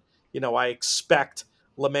vanguard. And, I expect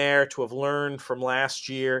Lemaire to have learned from last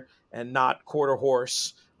year and not quarter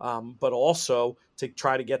horse, but also to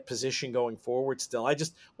try to get position going forward still.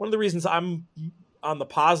 One of the reasons I'm on the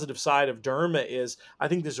positive side of Derma is I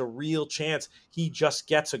think there's a real chance he just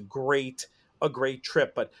gets a great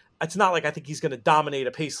trip, but it's not like I think he's going to dominate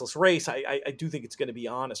a paceless race. I do think it's going to be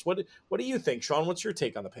honest. What do you think, Sean? What's your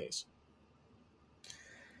take on the pace?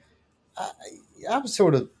 I'm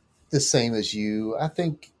sort of the same as you. I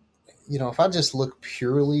think, if I just look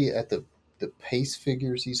purely at the pace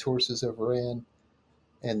figures these horses have ran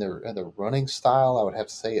and their running style, I would have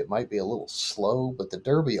to say it might be a little slow, but the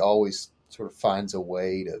Derby always sort of finds a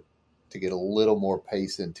way to get a little more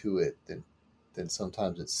pace into it than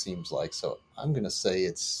sometimes it seems like. So I'm going to say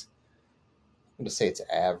it's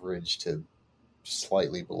average to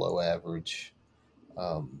slightly below average.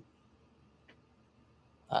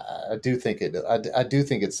 I do think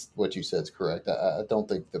it's what you said is correct. I don't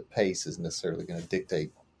think the pace is necessarily going to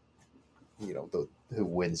dictate, who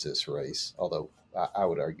wins this race. Although I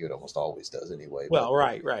would argue it almost always does anyway. Well,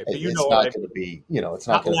 right. But it's not going to be, it's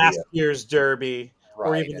not going to be last year's Derby, right,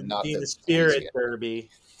 or even the Spirit Derby,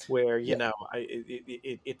 where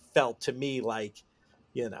it felt to me like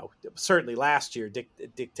certainly last year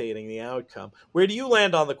dictating the outcome. Where do you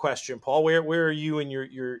land on the question, Paul? Where are you in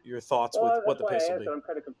your thoughts with what the pace will be? I'm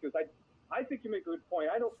kind of confused. I think you make a good point.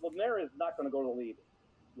 Linares is not going to go to the lead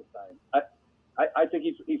this time. I think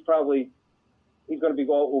he's going to be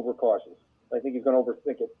overcautious. I think he's going to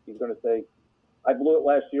overthink it. He's going to say, "I blew it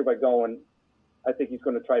last year by going." I think he's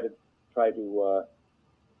going to try to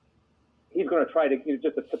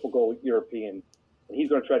just a typical European. And he's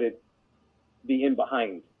going to try to be in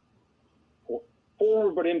behind,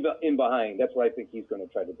 forward but in behind. That's what I think he's going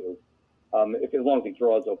to try to do. As long as he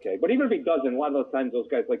draws, okay. But even if he doesn't, a lot of those times those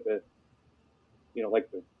guys like to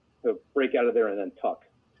break out of there and then tuck.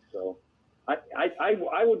 So I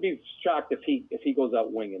would be shocked if he goes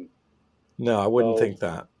out winging. No, I wouldn't think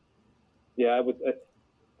that. Yeah, I would.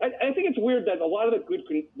 I think it's weird that a lot of the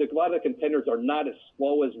contenders are not as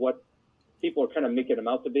slow as what people are kind of making them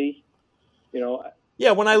out to be.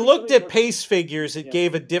 Yeah, when I looked at pace figures, it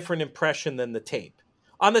gave a different impression than the tape.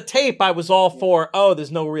 On the tape, I was all for,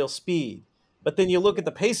 there's no real speed. But then you look at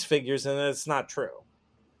the pace figures, and it's not true.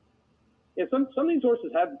 Yeah, some of these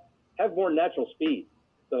horses have more natural speed.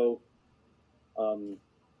 So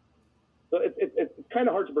it's kind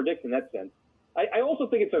of hard to predict in that sense. I also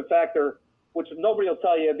think it's a factor, which nobody will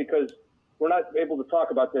tell you because we're not able to talk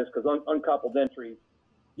about this because uncoupled entries.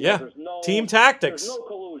 Yeah, team tactics. There's no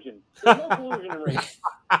collusion. There's no collusion in race.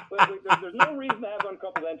 There's no reason to have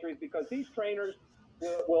uncoupled entries because these trainers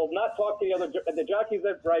will not talk to the jockeys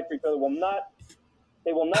that ride for each other will not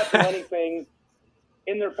do anything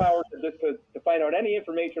in their power to find out any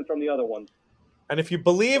information from the other ones. And if you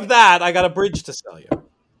believe that, I got a bridge to sell you.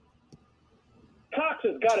 Cox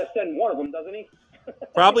has got to send one of them, doesn't he?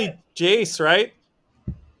 Probably Jace, right?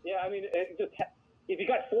 Yeah, I mean, if you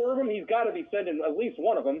got four of them, he's got to be sending at least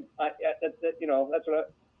one of them. That's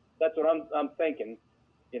what I'm thinking.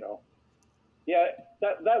 Yeah,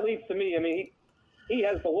 that leads to me. I mean, he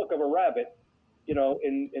has the look of a rabbit. In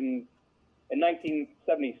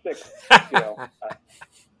 1976.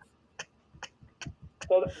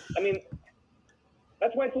 So I mean,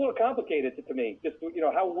 that's why it's a little complicated to me. Just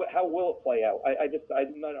how will it play out? I'm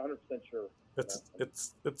not 100% sure.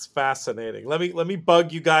 It's fascinating. Let me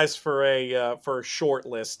bug you guys for a short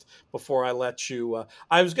list before I let you.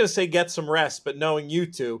 I was going to say get some rest, but knowing you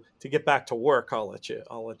two to get back to work, I'll let you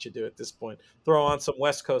do it at this point. Throw on some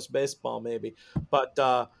West Coast baseball maybe, but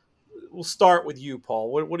we'll start with you,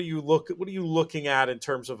 Paul. What are you looking at in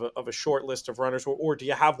terms of a short list of runners, or do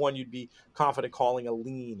you have one you'd be confident calling a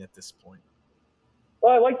lean at this point?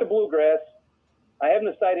 Well, I like the Bluegrass. I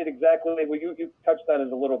haven't decided exactly. Well, you touched on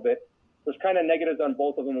it a little bit. There's kind of negatives on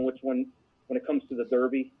both of them on which one when it comes to the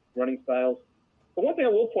Derby running styles. But one thing I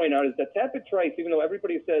will point out is that Tapit Trice, even though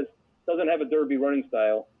everybody says doesn't have a Derby running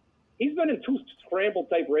style, he's been in two scramble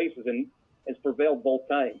type races and has prevailed both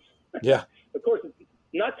times. Yeah. Of course,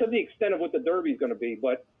 not to the extent of what the Derby is going to be,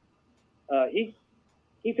 but he's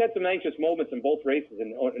had some anxious moments in both races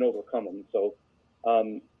and overcome them. So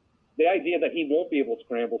the idea that he won't be able to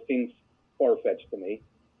scramble seems far-fetched to me.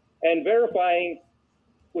 And verifying,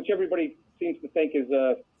 which everybody seems to think is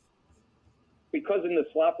because in the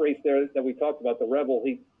slop race there that we talked about, the Rebel,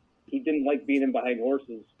 he didn't like being in behind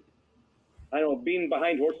horses. I don't know, being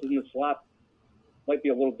behind horses in the slop might be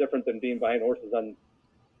a little different than being behind horses on,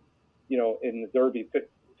 in the Derby,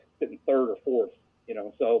 sitting third or fourth,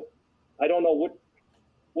 So I don't know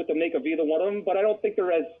what to make of either one of them, but I don't think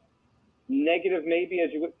they're as negative maybe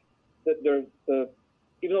as you would.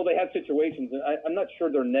 Even though they have situations, I'm not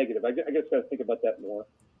sure they're negative. I guess got to think about that more.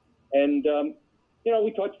 And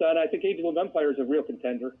we touched on. I think Angel of Empire is a real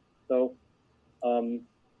contender. So, and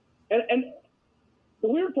the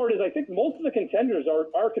weird part is, I think most of the contenders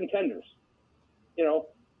are contenders.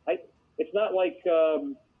 It's not like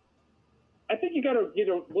I think you got to get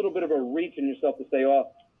a little bit of a reach in yourself to say,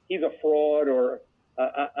 "Oh, he's a fraud," or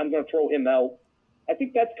 "I'm going to throw him out." I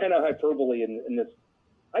think that's kind of hyperbole in this.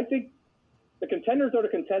 I think the contenders are the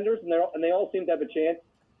contenders, and they all seem to have a chance.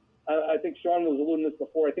 I think Sean was alluding to this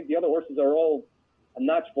before. I think the other horses are all a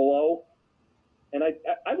notch below, and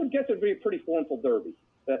I would guess it'd be a pretty formful Derby.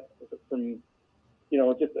 That from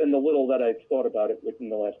just in the little that I've thought about it within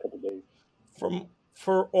the last couple of days.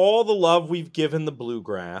 For all the love we've given the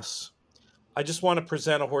Bluegrass, I just want to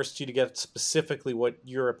present a horse to you to get specifically what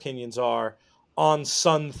your opinions are on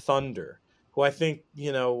Sun Thunder, who I think,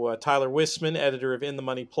 Tyler Wisman, editor of In the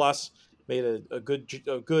Money Plus, made a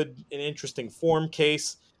good and interesting form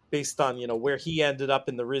case based on, where he ended up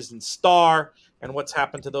in the Risen Star and what's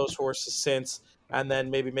happened to those horses since, and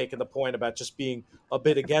then maybe making the point about just being a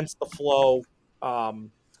bit against the flow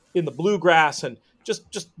in the Bluegrass and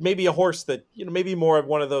just maybe a horse that, maybe more of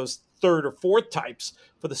one of those third or fourth types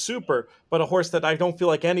for the Super, but a horse that I don't feel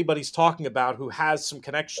like anybody's talking about who has some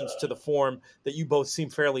connections to the form that you both seem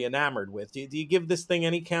fairly enamored with. Do you give this thing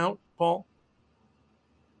any count, Paul?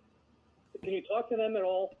 Can you talk to them at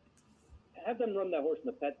all? Have them run that horse in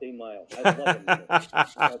the Pet Day Mile. I love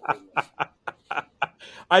them.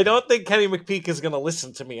 I don't think Kenny McPeak is going to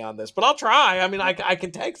listen to me on this, but I'll try. I mean, I can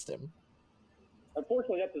text him.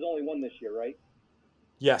 Unfortunately, that's his only one this year, right?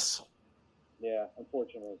 Yes. Yeah,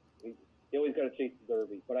 unfortunately, he always got to chase the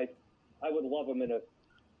Derby. But I would love him in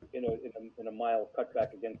a mile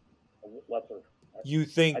cutback against a lesser. You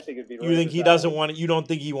think? I think it'd be you think he doesn't want it? You don't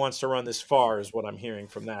think he wants to run this far? Is what I'm hearing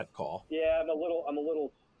from that call. Yeah, I'm a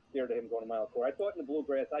little scared of him going a mile 4. I thought in the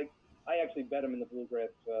Bluegrass, I actually bet him in the Bluegrass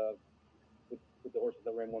with the horses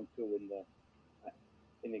that ran 1-2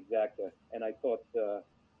 in the Exacta, and I thought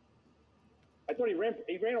he ran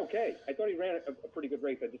okay. I thought he ran a pretty good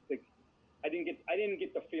race. I just think I didn't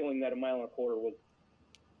get the feeling that a mile and a quarter was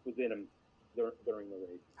in him during the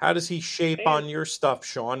race. How does he shape on your stuff,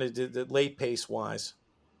 Sean? Is it late pace wise?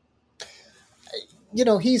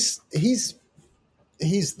 He's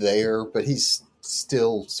there, but he's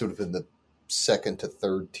still sort of in the second to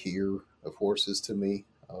third tier of horses to me.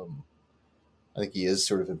 I think he is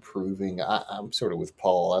sort of improving. I'm sort of with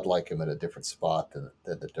Paul. I'd like him at a different spot than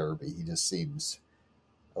the Derby. He just seems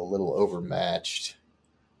a little overmatched.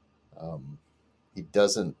 He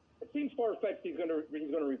doesn't. It seems far-fetched he's going to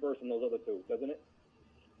reverse in those other two, doesn't it?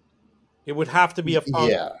 It would have to be a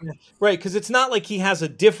right, because it's not like he has a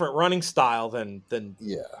different running style than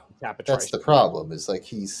Capitrice. That's the problem. Is like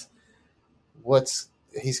he's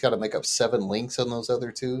got to make up 7 links on those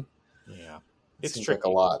other two. Yeah, it seems like a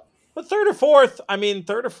lot. But third or fourth,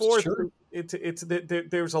 Sure. it's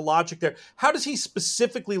there's a logic there. How does he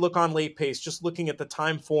specifically look on late pace? Just looking at the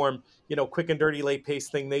time form, quick and dirty late pace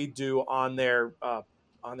thing they do on their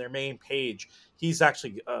main page, he's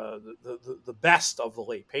actually the best of the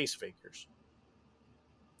late pace figures.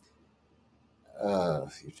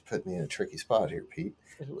 You put me in a tricky spot here, Pete.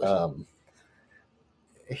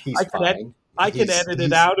 He's fine. I can edit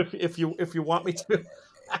it out if you want me to.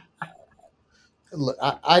 Look,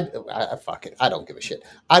 I fuck it. I don't give a shit.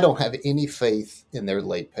 I don't have any faith in their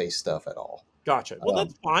late pace stuff at all. Gotcha. Well,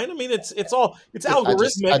 that's fine. I mean, it's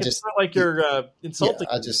algorithmic. It's not like you're insulting.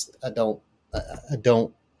 Yeah, I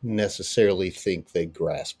don't necessarily think they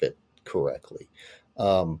grasp it correctly.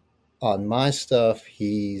 On my stuff,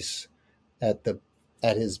 he's at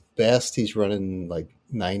his best. He's running like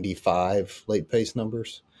 95 late pace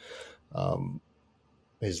numbers.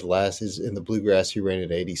 His last is in the Bluegrass. He ran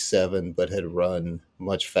at 87, but had run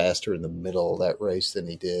much faster in the middle of that race than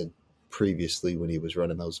he did previously when he was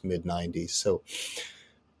running those mid 90s. So,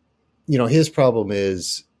 his problem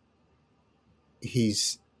is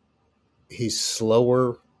he's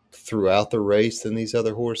slower throughout the race than these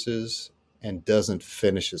other horses and doesn't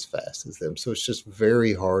finish as fast as them. So it's just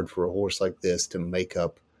very hard for a horse like this to make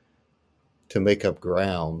up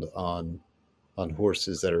ground on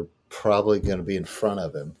horses that are probably going to be in front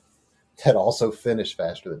of him that also finished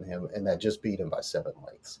faster than him and that just beat him by 7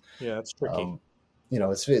 lengths. Yeah, it's tricky.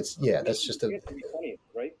 That's just a 20th,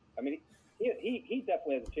 right? I mean, he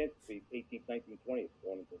definitely has a chance to be 18th, 19th, 20th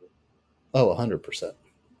going into this. Oh, 100%.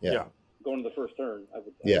 Yeah. Going to the first turn, I would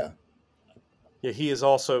think. Yeah. Yeah, he is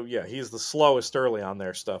also he's the slowest early on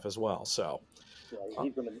their stuff as well. So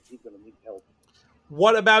he's gonna need help.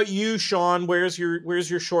 What about you, Sean? Where's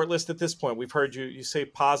your short list at this point? We've heard you say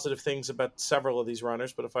positive things about several of these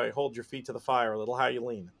runners, but if I hold your feet to the fire a little, how you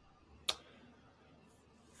lean?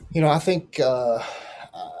 I think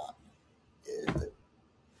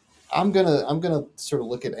I'm gonna sort of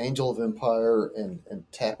look at Angel of Empire and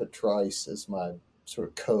Capitrice as my sort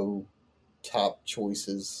of top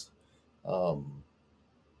choices,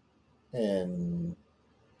 and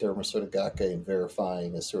Dermosotogake and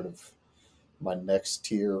Verifying as sort of my next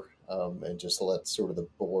tier, and just let sort of the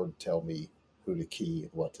board tell me who to key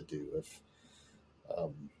and what to do. If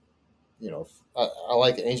I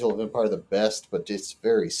like Angel of Empire the best, but it's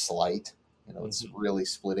very slight. It's really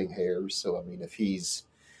splitting hairs. So I mean, if he's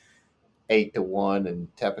 8-1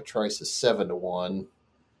 and Capitrice is 7-1,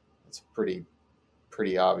 it's pretty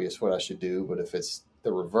obvious what I should do. But if it's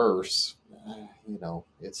the reverse,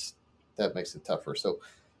 that makes it tougher. So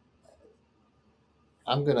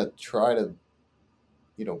I'm gonna try to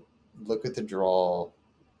look at the draw,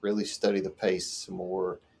 really study the pace some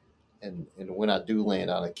more, and when I do land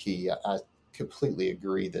on a key, I completely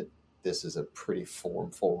agree that this is a pretty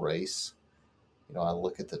formful race. I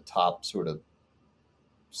look at the top sort of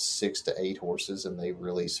 6 to 8 horses, and they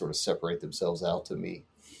really sort of separate themselves out to me.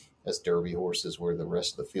 as Derby horses where the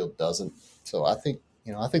rest of the field doesn't. So I think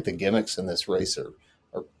the gimmicks in this race are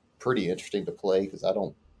pretty interesting to play because I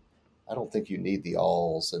don't think you need the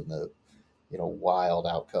alls and the wild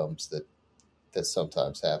outcomes that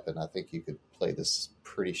sometimes happen. I think you could play this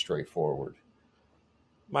pretty straightforward.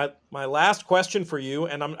 My last question for you,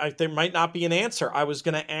 and there might not be an answer. I was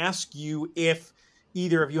going to ask you if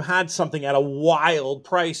either of you had something at a wild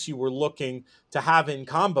price you were looking to have in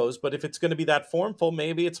combos, but if it's going to be that formful,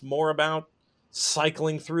 maybe it's more about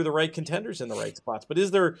cycling through the right contenders in the right spots. But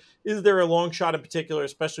is there a long shot in particular,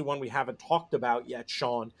 especially one we haven't talked about yet,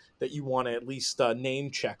 Sean, that you want to at least name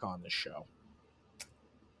check on this show?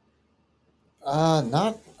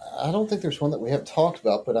 Not. I don't think there's one that we haven't talked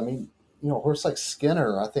about, but I mean, a horse like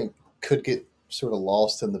Skinner, I think could get sort of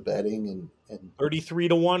lost in the betting and 33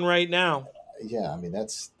 to 1 right now. Yeah, I mean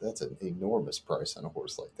that's an enormous price on a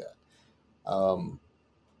horse like that.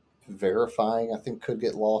 Verifying, I think, could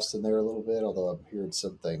get lost in there a little bit. Although I'm hearing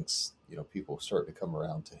some things, people starting to come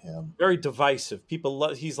around to him. Very divisive.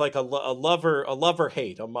 People, he's like a lover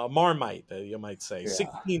hate, a Marmite, you might say. Yeah.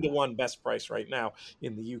 16 to 1 best price right now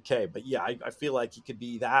in the UK. But yeah, I feel like he could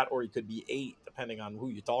be that, or he could be 8, depending on who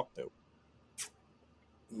you talk to.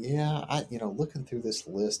 Yeah, looking through this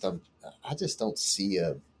list, I just don't see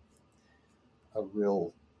a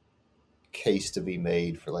real case to be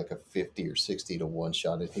made for like a 50 or 60 to 1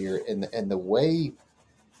 shot in here. And the way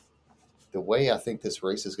I think this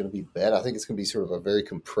race is going to be bet, I think it's going to be sort of a very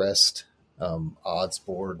compressed odds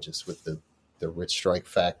board, just with the rich strike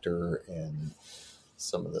factor and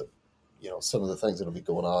some of the things that'll be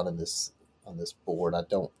going on this board. I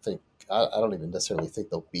don't even necessarily think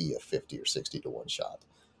there'll be a 50 or 60 to 1 shot.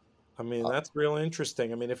 I mean, that's real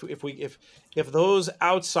interesting. I mean, if those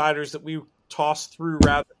outsiders that we toss through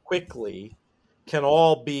rather quickly can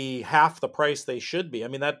all be half the price they should be, I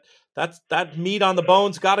mean, that meat on the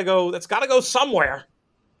bone's got to go. That's got to go somewhere.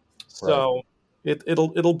 So right.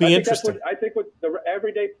 it'll be interesting. I think what the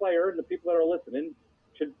everyday player and the people that are listening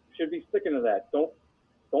should be sticking to that. Don't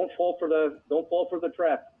fall for the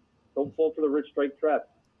trap. Don't fall for the rich strike trap.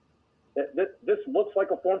 This looks like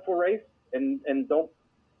a formful race, and don't.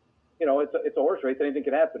 It's a horse race. Anything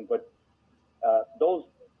can happen. But those,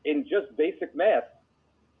 in just basic math,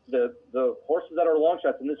 the horses that are long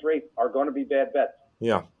shots in this race are going to be bad bets.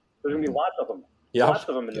 Yeah. There's going to be lots of them. Yeah. Lots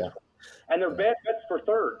of them in this race. And they're bad bets for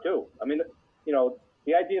third, too. I mean,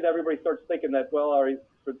 the idea that everybody starts thinking that, well,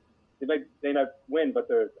 they might win, but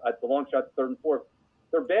they're at the long shots, third and fourth.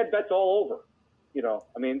 They're bad bets all over.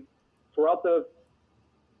 I mean, throughout the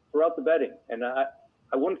betting. And I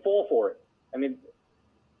wouldn't fall for it. I mean,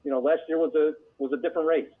 last year was a different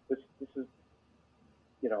race. This is,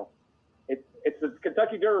 it's the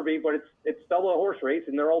Kentucky Derby, but it's still a horse race,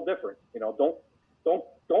 and they're all different.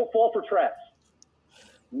 Don't fall for traps.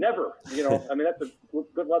 Never. I mean, that's a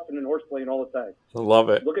good lesson in horse playing all the time. I love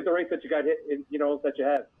it. Look at the race that you got hit, that you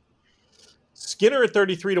have. Skinner at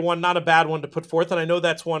 33 to 1, not a bad one to put forth, and I know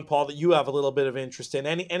that's one, Paul, that you have a little bit of interest in.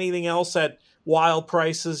 Anything else at wild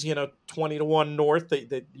prices, 20 to 1 north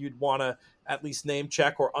that you'd want to at least name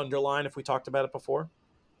check or underline if we talked about it before?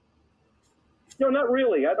 No, not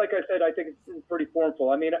really. Like I said, I think it's pretty formful.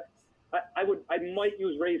 I mean, I might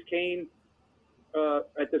use Ray's Cane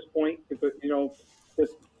at this point,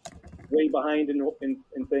 just way behind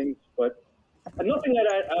in things, but nothing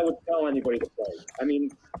that I would tell anybody to play. I mean,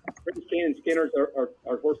 Ray's Cane and Skinner's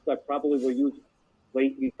are horses that probably will use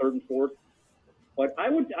late in third and fourth, but I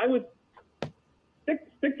would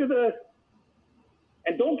stick to the,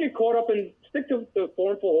 and don't get caught up in, stick to the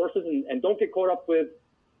formful horses and don't get caught up with,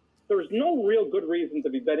 there's no real good reason to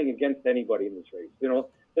be betting against anybody in this race.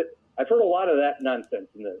 I've heard a lot of that nonsense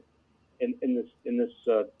in this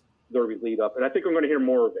Derby lead up, and I think I'm going to hear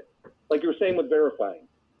more of it. Like you were saying with verifying.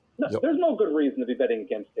 No, yep. There's no good reason to be betting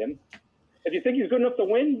against him. If you think he's good enough to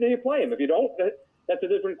win, then you play him. If you don't, that's a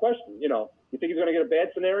different question. You think he's going to get a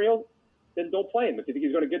bad scenario, then don't play him. If you think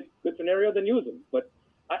he's going to get a good scenario, then use him. But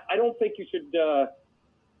I don't think you should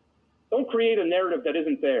don't create a narrative that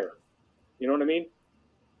isn't there. You know what I mean?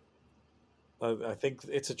 I think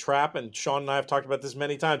it's a trap, and Sean and I have talked about this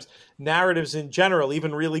many times. Narratives in general,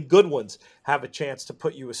 even really good ones, have a chance to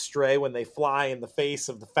put you astray when they fly in the face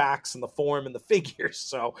of the facts and the form and the figures.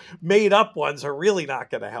 So made-up ones are really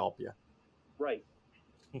not going to help you. Right.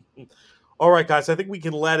 All right, guys, I think we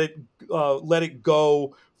can let it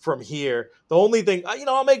go from here. The only thing,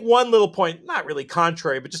 I'll make one little point, not really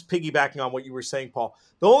contrary, but just piggybacking on what you were saying, Paul.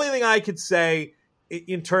 The only thing I could say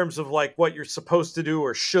in terms of like what you're supposed to do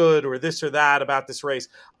or should or this or that about this race,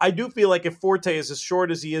 I do feel like if Forte is as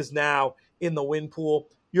short as he is now in the win pool,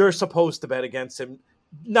 you're supposed to bet against him.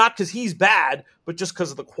 not because he's bad, but just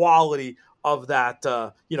because of the quality of that,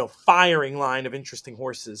 firing line of interesting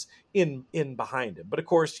horses in behind him. But of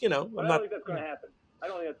course, I don't think that's going to happen. I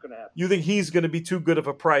don't think that's going to happen. You think he's going to be too good of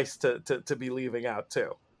a price to be leaving out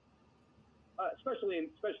too? Especially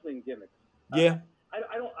in gimmicks. Yeah.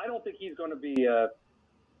 I don't think he's going to be an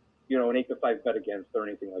 8-5 bet against or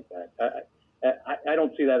anything like that. I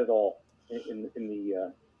don't see that at all in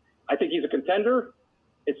the. I think he's a contender.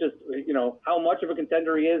 It's just how much of a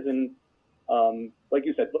contender he is, and like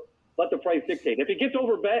you said, let the price dictate. If he gets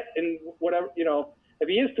over bet and whatever, if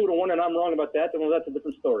he is 2-1 and I'm wrong about that, then that's a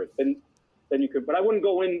different story. Then you could. But I wouldn't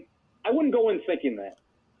go in thinking that.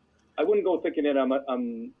 I wouldn't go thinking that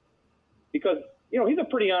I'm because he's a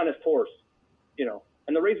pretty honest horse,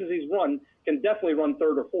 and the races he's run can definitely run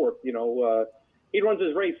third or fourth. He runs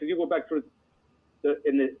his race. If you go back through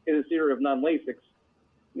in this era of non-Lasix,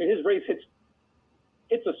 his race hits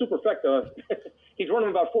a superfecta. He's running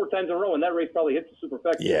about 4 times in a row, and that race probably hits the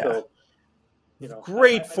superfecta. Yeah. So,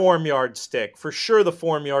 great form yard stick. For sure the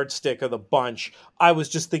form yard stick of the bunch. I was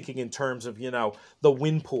just thinking in terms of, the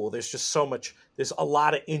win pool. There's a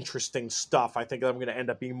lot of interesting stuff. I think I'm going to end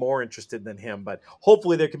up being more interested than him, but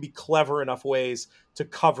hopefully there can be clever enough ways to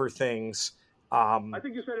cover things. I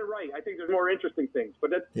think you said it right. I think there's more interesting things,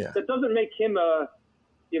 but that doesn't make him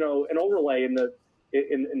an overlay in the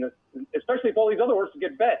especially if all these other horses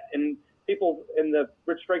get bet and people in the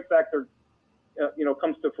rich strike factor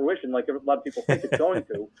comes to fruition like a lot of people think it's going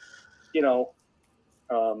to.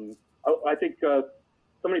 I think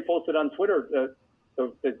somebody posted on Twitter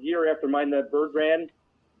the year after Mine That Bird ran,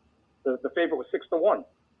 the favorite was 6-1.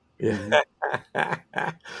 Yeah.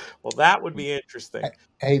 Well, that would be interesting.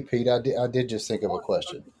 Hey, Pete, I did just think of a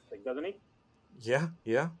question. Doesn't he?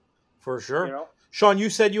 Yeah, for sure. Sean, you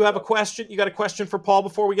said you have a question. You got a question for Paul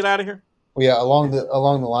before we get out of here? Well, yeah, along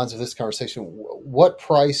the lines of this conversation, what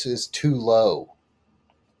price is too low,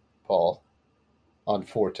 Paul, on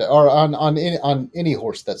Forte or on any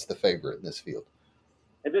horse that's the favorite in this field?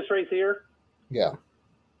 In this race here? Yeah.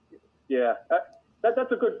 Yeah,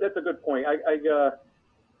 that's a good point. I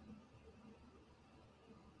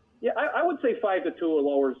would say 5-2 or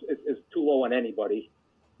lower is too low on anybody,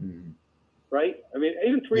 right? I mean,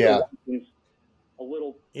 even 3-1 seems a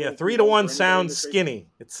little. Yeah, 3-1 sounds skinny.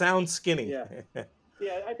 It sounds skinny. Yeah,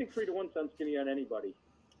 I think 3-1 sounds skinny on anybody.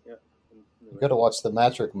 Yeah, you got to watch the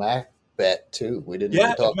Matrick Mac bet too. We didn't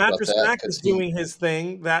even talk about that. Matrick Mac is doing his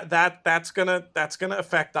thing. That's gonna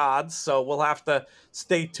affect odds. So we'll have to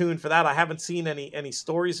stay tuned for that. I haven't seen any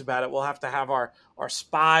stories about it. We'll have to have our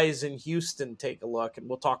spies in Houston take a look, and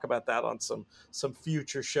we'll talk about that on some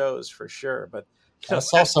future shows for sure. But I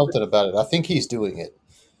saw something about it. I think he's doing it.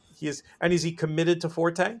 He is, and is he committed to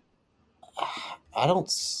Forte? I don't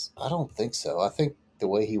think so. I think the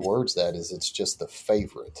way he words that is it's just the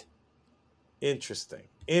favorite. Interesting.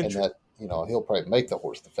 And that he'll probably make the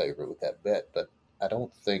horse the favorite with that bet, but I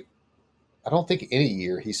don't think any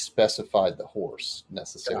year he specified the horse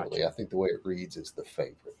necessarily. Gotcha. I think the way it reads is the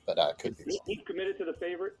favorite, but I could be wrong. He's committed to the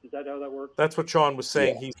favorite. Is that how that works? That's what Sean was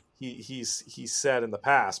saying. Yeah. He's said in the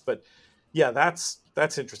past, but yeah, that's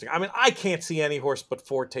interesting. I mean, I can't see any horse but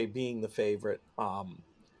Forte being the favorite.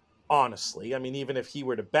 Honestly, I mean, even if he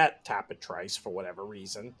were to bet Tapit Trice for whatever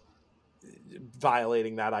reason,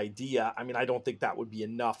 violating that idea, I mean, I don't think that would be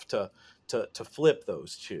enough to flip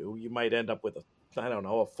those two. You might end up with a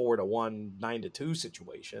 4-1, 9-2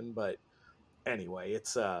 situation. But anyway,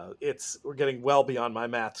 it's we're getting well beyond my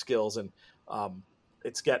math skills, and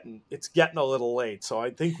it's getting a little late. So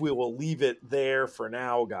I think we will leave it there for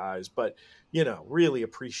now, guys. But really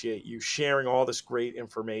appreciate you sharing all this great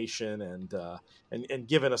information and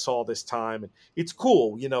giving us all this time. And it's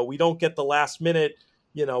cool. We don't get the last minute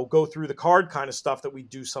go through the card kind of stuff that we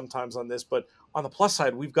do sometimes on this, but on the plus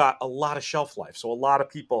side, we've got a lot of shelf life. So a lot of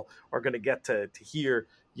people are going to get to hear,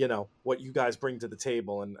 what you guys bring to the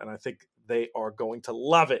table. And I think they are going to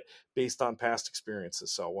love it based on past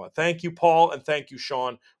experiences. So thank you, Paul. And thank you,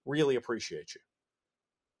 Sean. Really appreciate you.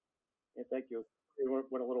 Yeah, thank you. It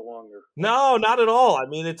went a little longer. No, not at all. I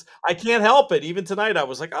mean, I can't help it. Even tonight, I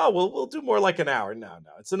was like, oh, we'll do more like an hour. No,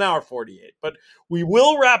 it's an hour 48. But we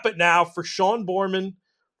will wrap it now. For Sean Borman,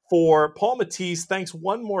 for Paul Matisse, thanks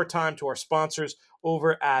one more time to our sponsors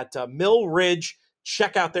over at Mill Ridge.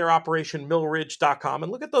 Check out their operation, millridge.com,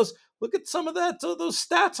 and look at some of those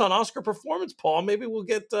stats on Oscar Performance, Paul. Maybe we'll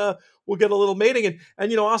get a little mating,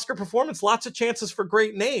 and Oscar Performance, lots of chances for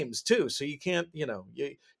great names too. So you can't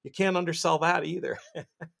you can't undersell that either.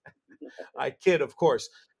 I kid, of course.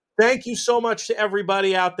 Thank you so much to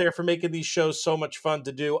everybody out there for making these shows so much fun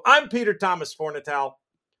to do. I'm Peter Thomas Fornatal.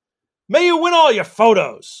 May you win all your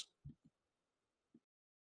photos.